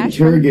 up a cache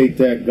interrogate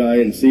that guy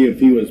and see if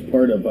he was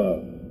part of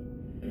a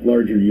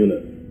larger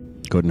unit?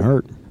 Couldn't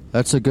hurt.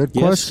 That's a good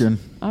Yes. question.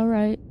 All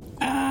right.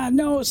 Ah,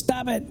 no,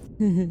 stop it.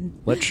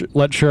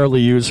 Let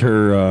Charlie use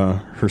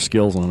her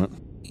skills on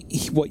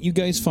it. What you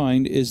guys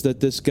find is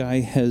that this guy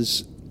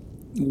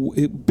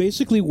it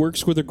basically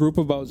works with a group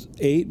of about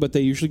 8, but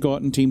they usually go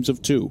out in teams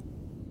of 2.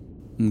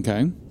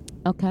 Okay?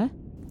 Okay.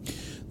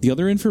 The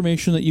other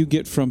information that you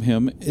get from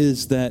him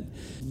is that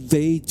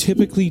they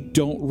typically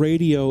don't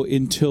radio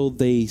until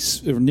they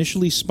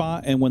initially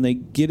spot, and when they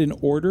get an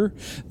order,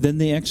 then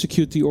they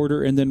execute the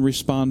order and then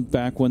respond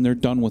back when they're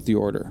done with the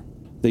order.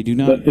 They do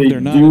not. But they they're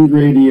not do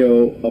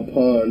radio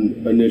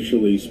upon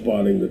initially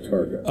spotting the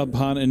target.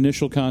 upon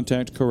initial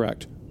contact.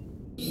 Correct.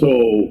 So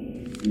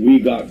we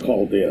got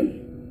called in.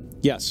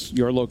 Yes,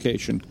 your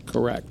location.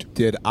 Correct.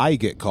 Did I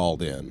get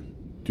called in?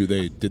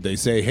 Did they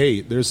say,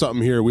 hey, there's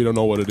something here, we don't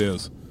know what it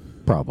is?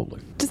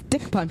 Probably. Just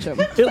dick punch him.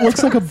 It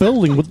looks like a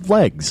building with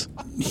legs.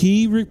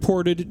 He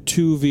reported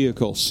 2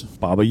 vehicles.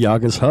 Baba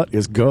Yaga's hut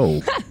is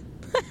go.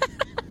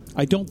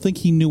 I don't think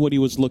he knew what he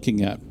was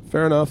looking at.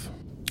 Fair enough.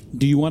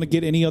 Do you want to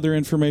get any other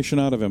information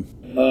out of him?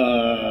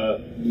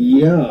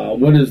 Yeah.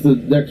 What is the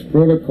next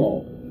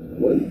protocol?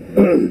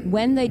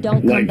 When they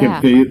don't come Like if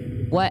back, they-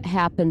 what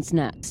happens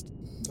next?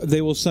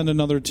 They will send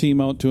another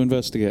team out to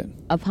investigate.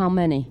 Of how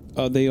many?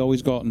 They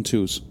always go out in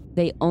 2s.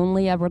 They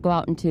only ever go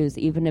out in 2s,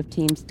 even if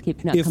teams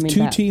keep not If coming 2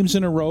 back. teams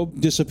in a row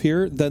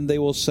disappear, then they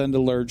will send a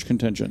large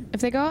contingent.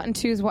 If they go out in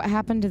 2s, what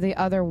happened to the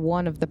other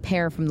one of the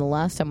pair from the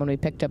last time when we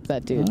picked up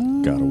that dude?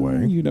 Got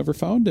away. You never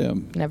found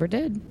him. Never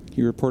did.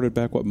 He reported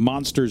back what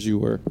monsters you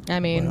were. I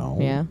mean, Well.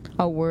 yeah.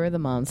 Oh, we're the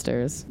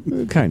monsters.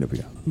 Kind of,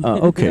 yeah.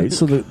 Okay,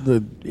 so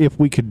the if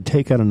we could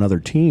take out another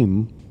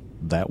team,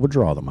 that would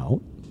draw them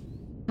out.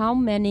 How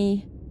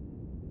many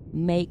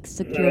make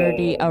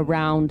security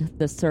around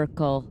the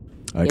circle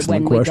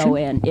Excellent when question. we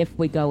go in? If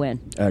we go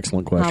in,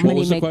 Excellent How question. many What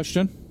was the make-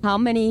 question? how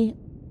many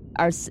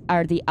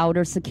are the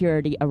outer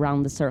security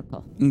around the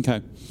circle.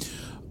 Okay.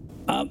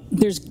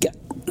 There's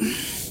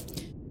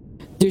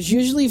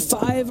usually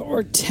 5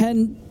 or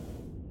 10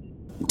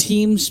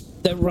 teams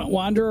that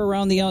wander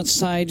around the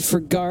outside for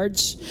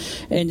guards,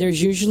 and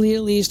there's usually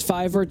at least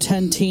 5 or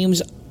 10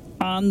 teams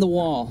on the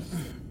wall.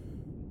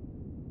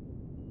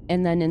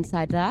 And then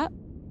inside that?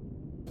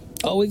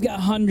 Oh, we've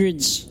got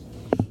hundreds.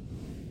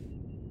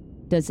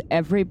 Does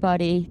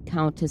everybody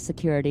count as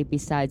security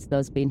besides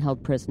those being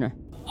held prisoner?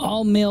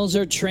 All males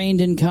are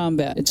trained in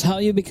combat. It's how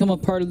you become a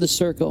part of the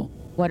circle.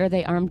 What are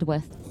they armed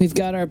with? We've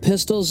got our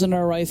pistols and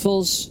our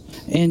rifles,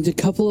 and a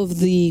couple of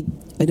the...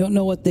 I don't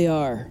know what they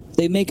are.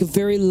 They make a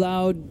very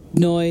loud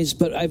noise,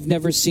 but I've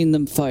never seen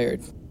them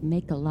fired.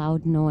 Make a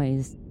loud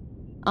noise.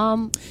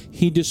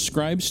 He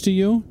describes to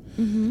you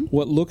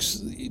what looks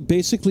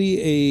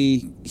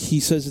basically he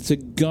says it's a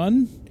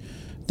gun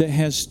that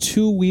has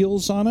 2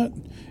 wheels on it,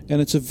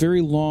 and it's a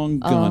very long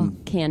gun.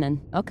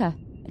 Cannon. Okay.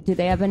 Do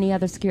they have any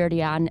other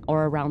security on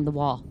or around the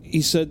wall?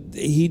 He said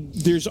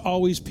there's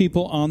always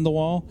people on the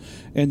wall,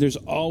 and there's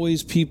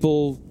always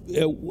people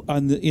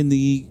in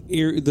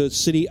the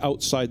city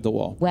outside the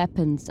wall.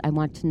 Weapons. I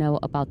want to know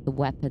about the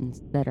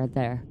weapons that are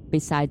there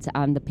besides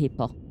on the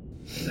people.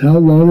 How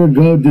long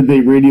ago did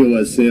they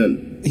radio us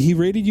in? He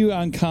radioed you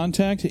on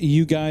contact.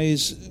 You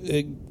guys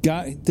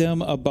got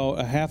them about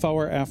a half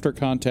hour after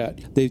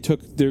contact. They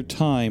took their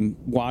time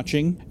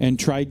watching and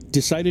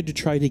decided to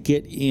try to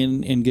get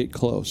in and get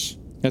close.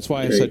 That's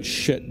why I said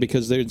shit,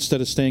 because they, instead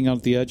of staying out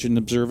at the edge and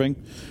observing,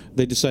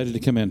 they decided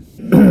to come in.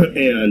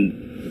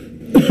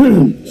 And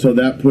so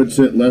that puts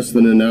it less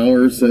than an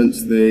hour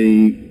since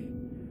they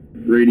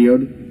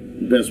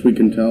radioed, best we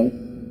can tell.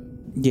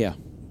 Yeah,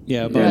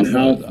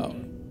 about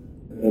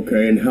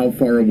Okay, and how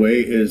far away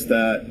is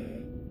that?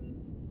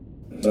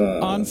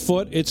 On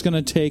foot, it's going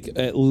to take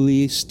at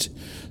least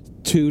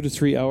 2 to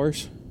 3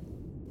 hours.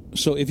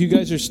 So if you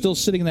guys are still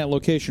sitting in that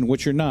location,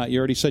 which you're not, you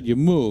already said you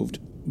moved.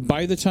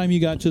 By the time you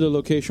got to the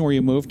location where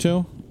you moved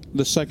to,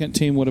 the second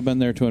team would have been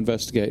there to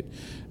investigate.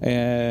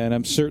 And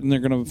I'm certain they're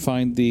going to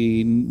find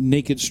the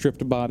naked,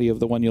 stripped body of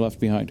the one you left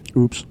behind.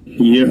 Oops.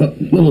 Yeah, a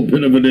little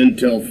bit of an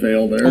intel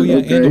fail there. Oh, yeah,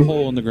 and a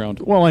hole in the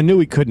ground. Well, I knew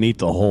he couldn't eat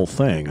the whole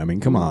thing. I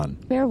mean, come on.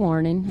 Fair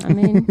warning. I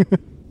mean,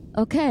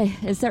 okay.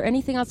 Is there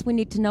anything else we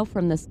need to know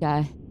from this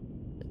guy?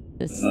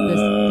 This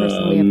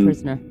person we have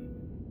prisoner?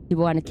 Do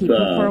you want to keep him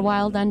for a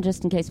while then,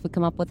 just in case we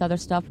come up with other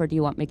stuff, or do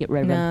you want me to get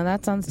rid of him? No,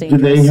 that sounds dangerous.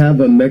 Do they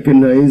have any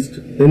mechanized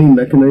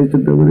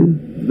ability?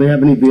 Do they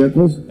have any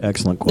vehicles?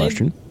 Excellent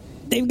question.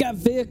 They've got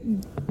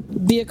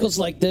vehicles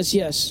like this,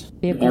 yes.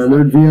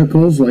 Armored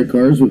vehicles like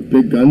ours with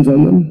big guns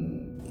on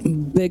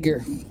them?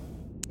 Bigger.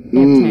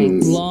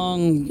 Tanks.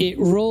 Long. It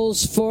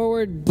rolls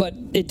forward, but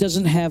it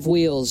doesn't have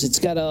wheels. It's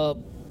got a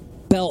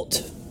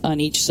belt on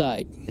each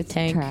side. The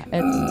tank.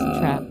 It's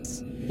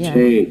traps. Yeah.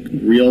 Tank.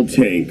 Real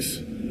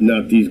tanks.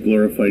 Not these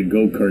glorified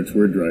go-karts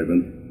we're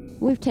driving.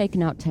 We've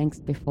taken out tanks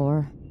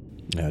before.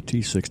 Yeah,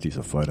 T-60's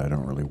a fight I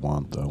don't really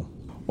want, though.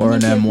 Or an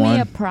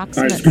M1.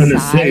 I was going to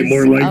say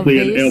more likely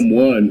an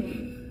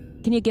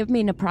M1. Can you give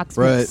me an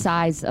approximate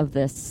size of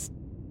this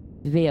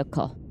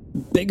vehicle?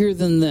 Bigger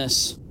than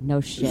this.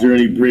 No shit. Is there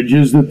any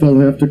bridges that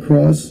they'll have to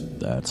cross?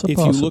 That's a If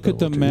you look at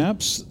the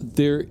maps,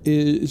 there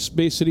is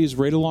Bay City is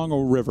right along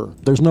a river.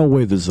 There's no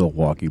way the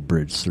Zilwaukee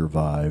Bridge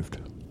survived.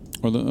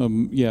 Or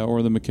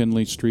the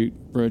McKinley Street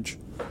Bridge.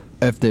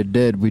 If they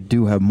did, we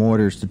do have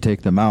mortars to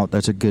take them out.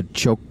 That's a good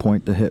choke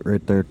point to hit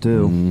right there,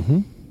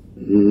 too.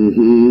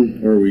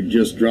 Or we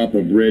just drop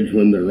a bridge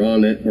when they're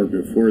on it or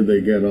before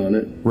they get on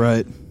it.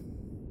 Right.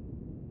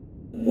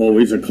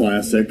 Always a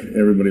classic.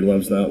 Everybody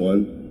loves that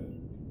one.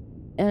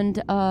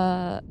 And,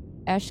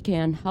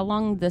 Ashcan, how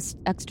long this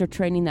extra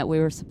training that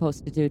we were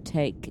supposed to do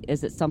take?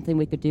 Is it something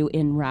we could do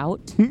en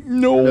route?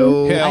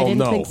 No. Hell I didn't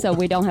no. think so.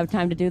 We don't have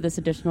time to do this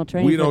additional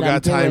training. We don't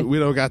got time. We? We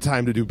don't got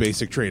time to do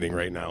basic training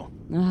right now.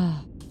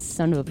 Oh,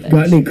 son of a bitch.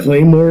 Got any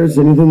claymores,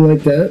 anything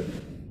like that?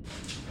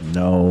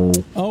 No.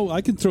 Oh,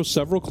 I can throw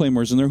several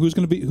claymores in there.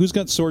 Who's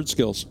got sword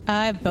skills?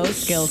 I have both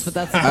skills, but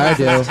that's... I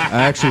do.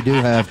 I actually do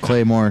have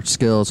claymore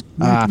skills.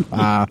 We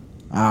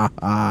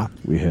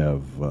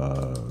have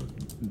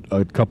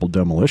a couple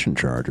demolition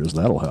charges.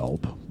 That'll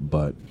help.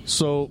 But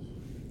so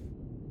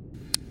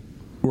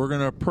we're going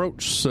to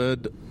approach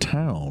said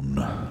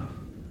town.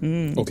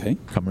 Okay.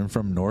 Coming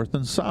from north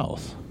and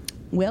south.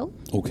 Will?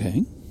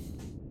 Okay.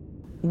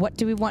 What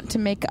do we want to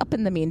make up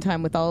in the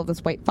meantime with all of this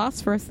white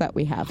phosphorus that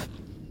we have?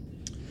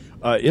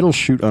 it'll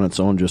shoot on its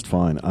own just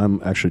fine.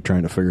 I'm actually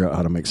trying to figure out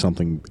how to make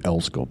something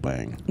else go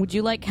bang. Would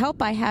you like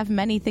help? I have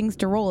many things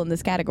to roll in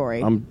this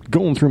category. I'm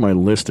going through my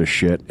list of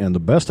shit, and the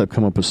best I've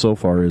come up with so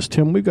far is,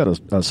 Tim, we've got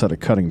a set of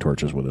cutting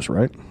torches with us,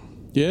 right?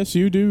 Yes,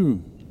 you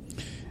do.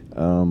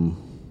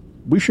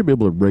 We should be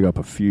able to rig up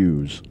a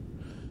fuse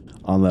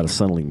on that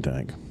acetylene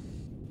tank,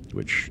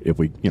 which, if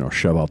we,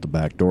 shove out the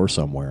back door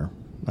somewhere,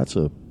 that's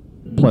a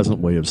pleasant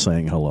way of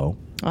saying hello.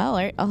 All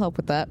right, I'll help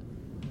with that.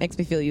 Makes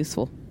me feel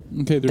useful.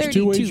 Okay, there's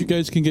 2 ways you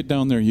guys can get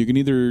down there. You can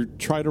either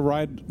try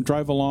to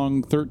drive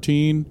along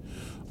 13,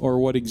 or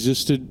what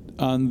existed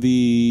on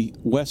the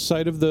west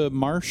side of the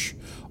marsh,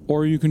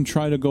 or you can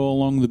try to go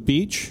along the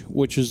beach,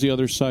 which is the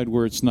other side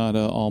where it's not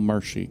all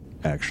marshy.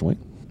 Actually,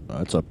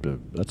 that's up to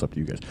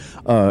you guys.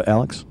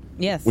 Alex?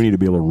 Yes. We need to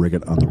be able to rig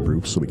it on the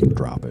roof so we can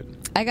drop it.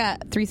 I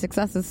got 3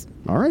 successes.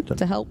 All right, then.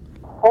 To help.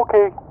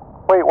 Okay.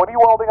 Wait, what are you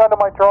welding onto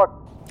my truck?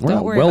 We're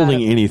not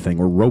welding anything.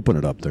 We're roping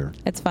it up there.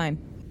 It's fine.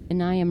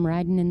 And I am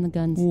riding in the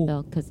gun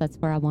still because that's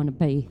where I want to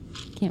be.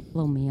 Can't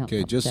blow me up.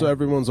 Okay, up just there. so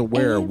everyone's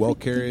aware, while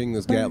carrying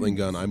this Gatling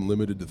gun, I'm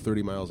limited to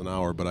 30 miles an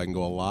hour, but I can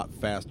go a lot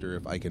faster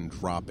if I can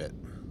drop it.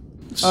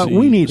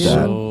 We need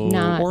that.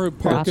 Or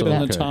park it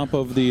on the top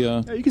of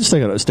the... You can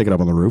stick it up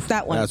on the roof.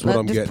 That one. That's what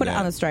I'm Just getting put it at.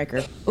 on the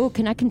striker. Oh,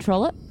 can I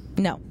control it?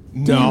 No.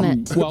 Damn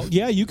it. Well,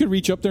 yeah, you could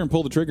reach up there and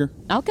pull the trigger.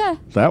 Okay.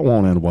 That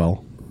won't end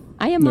well.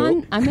 I'm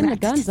in the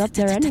guns up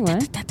there anyway.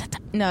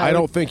 No. I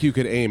don't think you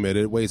could aim it.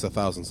 It weighs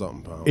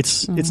 1,000-something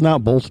pounds. It's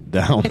not bolted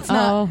down. It's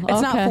not. Oh,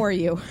 It's not okay. for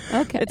you.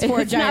 Okay. It's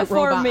for It's giant not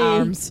for robot me.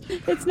 arms.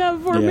 It's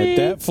not for Yeah, me.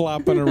 that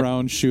flopping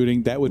around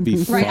shooting, that would be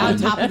fun. Right on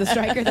top of the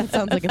striker. That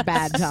sounds like a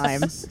bad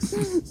time.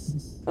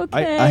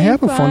 Okay, I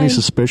have a funny fine.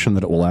 suspicion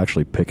that it will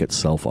actually pick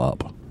itself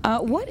up.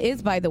 What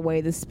is, by the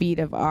way, the speed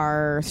of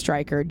our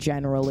striker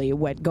generally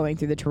when going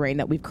through the terrain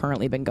that we've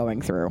currently been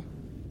going through?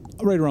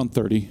 Right around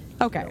 30.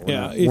 Okay.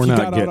 Yeah, if we're you not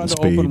got out getting onto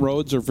speed. open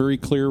roads or very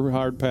clear,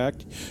 hard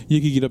packed, you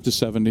could get up to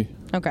 70.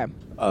 Okay.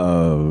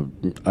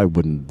 I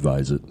wouldn't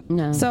advise it.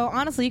 No. So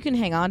honestly, you can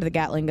hang on to the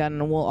Gatling gun,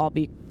 and we'll all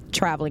be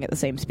traveling at the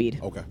same speed.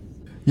 Okay.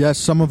 Yes,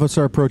 some of us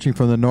are approaching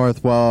from the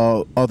north,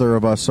 while other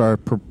of us are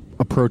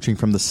approaching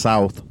from the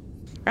south.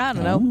 I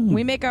don't know.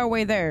 We make our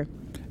way there.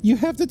 You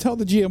have to tell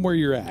the GM where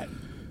you're at.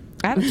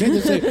 I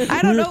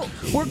don't know.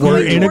 We're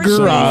We're in a towards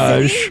Spring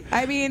garage. City.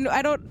 I mean,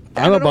 I don't.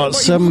 I'm about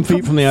 7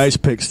 feet from the ice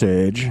pick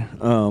stage.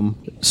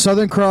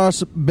 Southern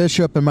Cross,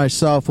 Bishop, and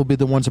myself will be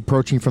the ones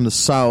approaching from the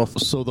south.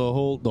 So the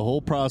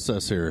whole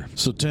process here.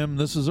 So Tim,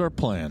 this is our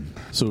plan.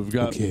 So we've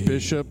got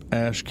Bishop,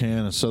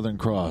 Ashcan, and Southern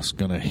Cross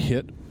going to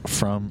hit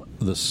from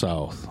the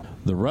south.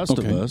 The rest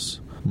of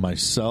us,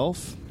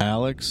 myself,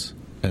 Alex,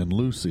 and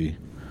Lucy,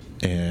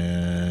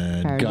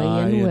 and Charlie Guy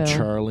and and Will.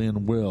 Charlie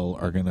and Will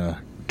are going to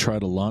try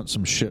to launch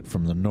some shit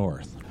from the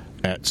north.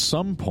 At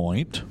some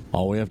point,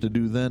 all we have to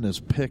do then is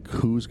pick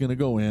who's going to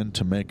go in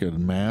to make a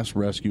mass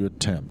rescue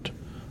attempt,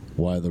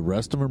 while the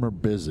rest of them are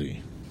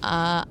busy.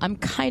 I'm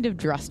kind of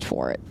dressed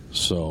for it.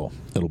 So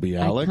it'll be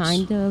I Alex,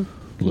 kind of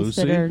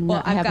Lucy. consider Well,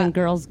 not I've having got-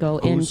 girls go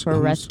in for a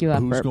rescue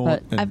who's effort, going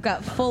but in? I've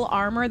got full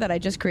armor that I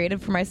just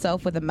created for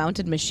myself with a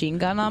mounted machine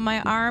gun on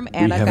my arm,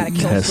 and We I've got a haven't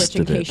kill switch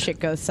in tested case it. shit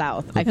goes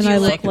south. I And feel I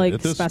like look like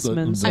At this-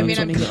 specimens. I mean,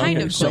 I'm Okay. kind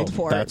of so built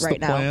for it that's right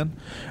the now. plan.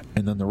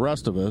 And then the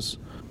rest of us,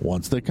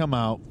 once they come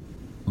out,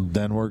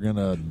 then we're going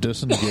to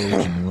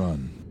disengage and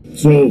run.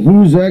 So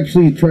who's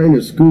actually trying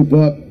to scoop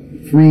up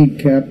freed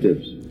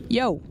captives?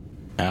 Yo.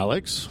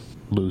 Alex,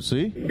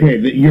 Lucy, Okay,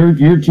 your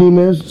team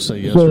is? say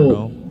yes so, or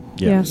no.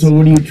 Yes. So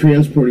what are you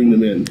transporting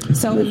them in?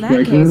 So The in that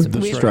striker? case,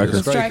 The striker.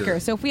 the striker.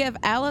 So if we have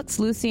Alex,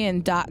 Lucy,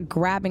 and Doc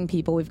grabbing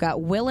people, we've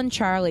got Will and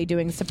Charlie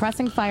doing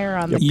suppressing fire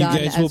on the You gun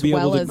guys will as be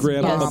well able to as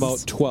grab bombs.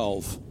 about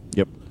 12,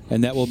 Yep.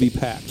 and that will be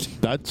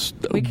packed. That's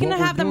We can what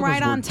we're have them doing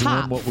right is we're on doing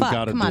top. What we Fuck,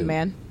 gotta come on, do.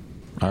 man.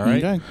 All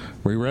right, Okay.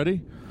 we ready?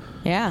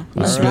 Yeah,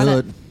 Let's let's run do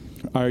it.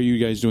 it. Are you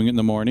guys doing it in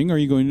the morning, or are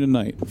you going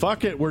tonight?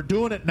 Fuck it, we're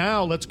doing it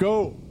now. Let's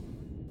go.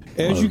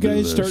 As you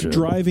guys start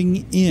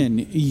driving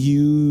in,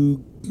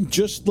 you,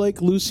 just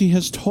like Lucy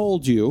has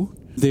told you,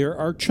 there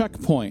are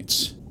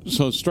checkpoints.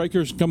 So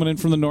strikers coming in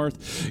from the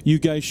north, you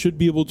guys should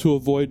be able to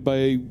avoid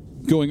by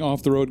going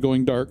off the road,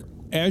 going dark.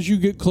 As you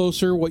get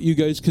closer, what you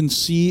guys can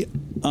see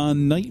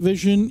on night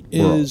vision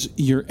is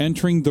you're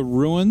entering the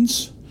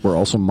ruins. We're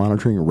also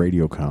monitoring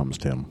radio comms,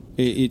 Tim.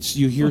 It's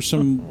you hear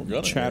some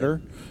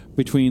chatter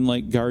between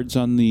like guards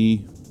on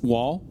the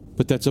wall,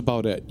 but that's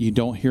about it. You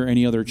don't hear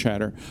any other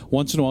chatter.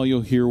 Once in a while,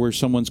 you'll hear where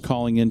someone's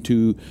calling in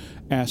to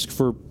ask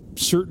for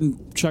certain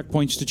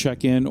checkpoints to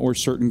check in or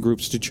certain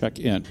groups to check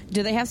in.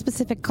 Do they have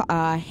specific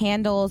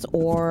handles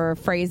or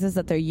phrases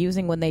that they're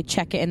using when they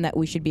check in that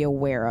we should be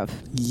aware of?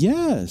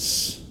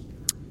 Yes.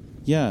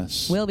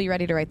 Yes. We'll be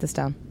ready to write this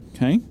down.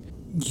 Okay.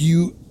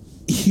 You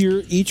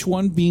hear each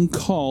one being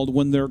called.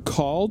 When they're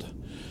called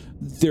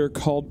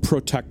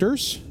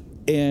protectors,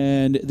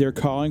 and they're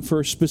calling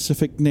for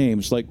specific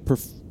names like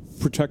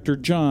Protector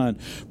John,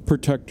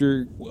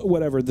 Protector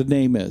whatever the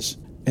name is,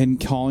 and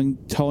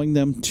telling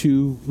them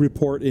to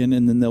report in,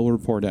 and then they'll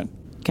report in.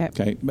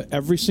 Okay. But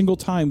every single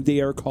time they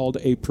are called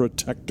a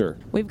protector.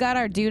 We've got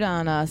our dude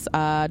on us.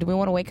 Do we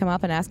want to wake him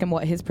up and ask him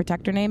what his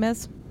protector name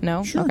is?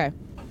 No? Sure. Okay.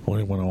 What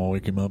do you want to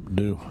wake him up and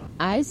do?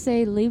 I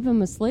say leave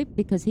him asleep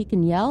because he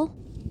can yell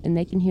and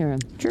they can hear him.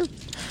 True.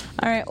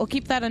 All right, we'll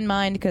keep that in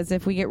mind because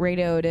if we get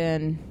radioed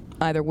in,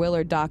 either Will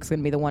or Doc's going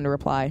to be the one to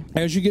reply.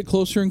 As you get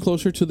closer and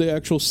closer to the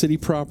actual city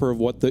proper of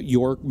what the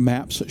York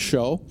maps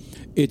show,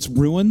 it's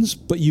ruins,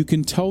 but you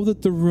can tell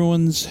that the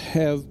ruins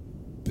have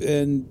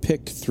been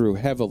picked through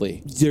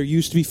heavily. There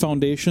used to be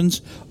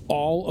foundations.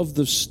 All of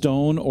the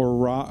stone or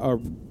rock or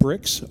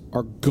bricks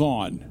are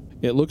gone.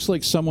 It looks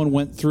like someone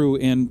went through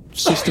and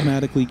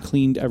systematically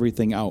cleaned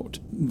everything out.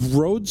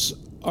 Roads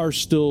are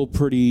still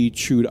pretty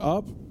chewed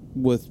up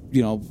with,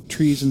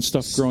 trees and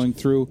stuff growing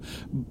through,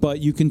 but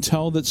you can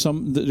tell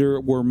that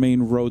there were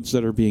main roads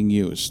that are being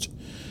used.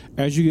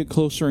 As you get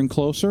closer and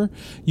closer,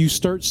 you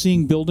start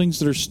seeing buildings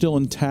that are still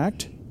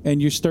intact, and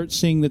you start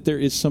seeing that there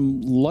is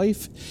some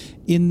life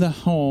in the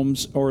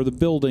homes or the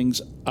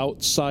buildings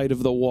outside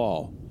of the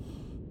wall.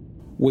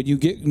 When you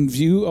get in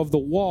view of the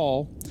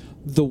wall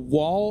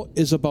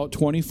is about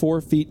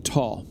 24 feet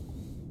tall.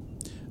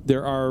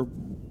 There are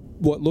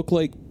what look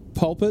like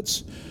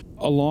pulpits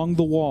along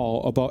the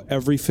wall about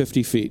every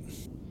 50 feet.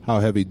 How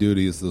heavy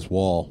duty is this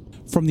wall?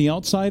 From the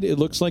outside, it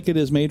looks like it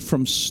is made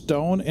from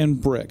stone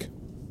and brick.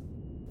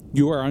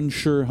 You are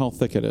unsure how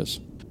thick it is.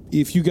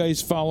 If you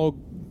guys follow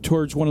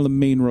towards one of the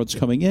main roads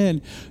coming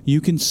in,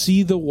 you can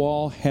see the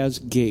wall has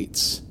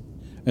gates,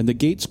 and the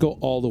gates go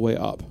all the way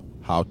up.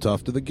 How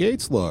tough do the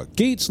gates look?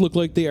 Gates look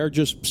like they are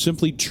just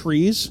simply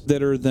trees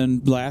that are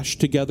then lashed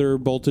together,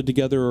 bolted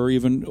together, or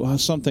even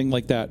something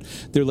like that.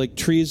 They're like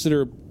trees that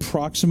are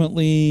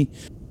approximately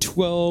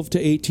 12 to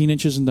 18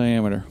 inches in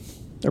diameter.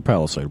 They're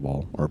palisade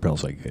wall or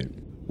palisade gate.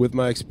 With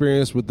my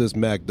experience with this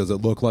mech, does it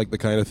look like the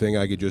kind of thing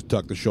I could just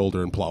tuck the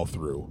shoulder and plow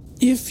through?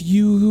 If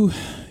you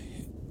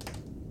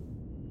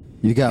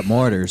got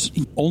mortars.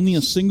 Only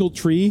a single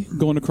tree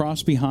going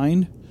across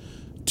behind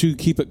to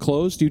keep it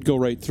closed, you'd go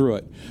right through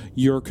it.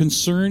 Your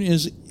concern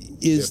is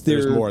if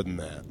there there's more than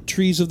that?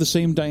 Trees of the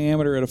same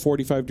diameter at a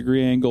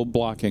 45-degree angle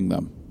blocking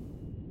them?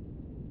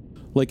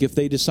 Like if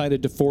they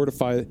decided to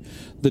fortify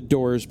the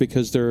doors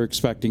because they're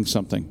expecting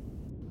something.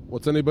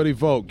 What's anybody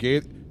vote?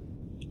 Gate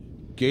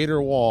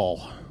or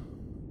wall?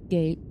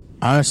 Gate.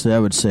 Honestly, I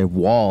would say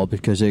wall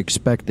because they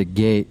expect the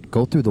gate.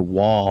 Go through the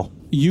wall.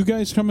 You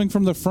guys coming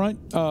from the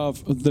front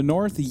of the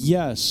north,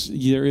 yes,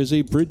 there is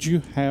a bridge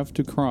you have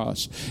to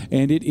cross,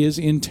 and it is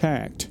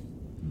intact.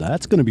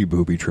 That's going to be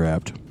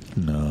booby-trapped.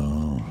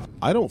 No.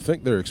 I don't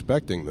think they're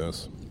expecting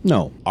this.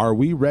 No. Are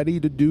we ready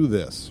to do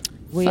this?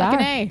 We Fucking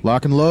are. A.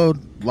 Lock and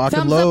load. Lock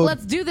Thumbs and load. up,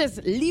 let's do this.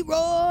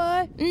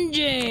 Leroy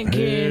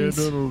Jenkins.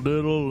 Hey,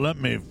 diddle, let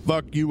me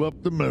fuck you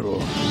up the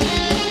middle.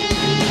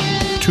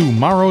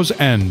 Tomorrow's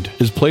End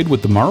is played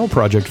with the Morrow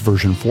Project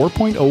version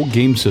 4.0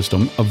 game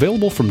system,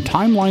 available from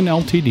Timeline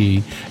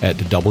Ltd. at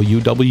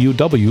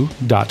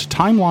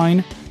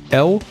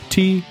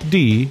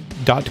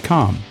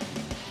www.timelineltd.com.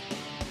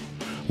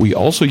 We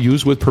also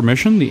use with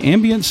permission the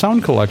ambient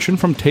sound collection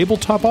from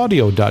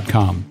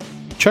tabletopaudio.com.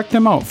 Check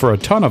them out for a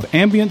ton of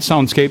ambient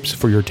soundscapes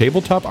for your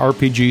tabletop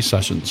RPG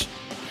sessions.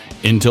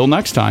 Until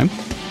next time,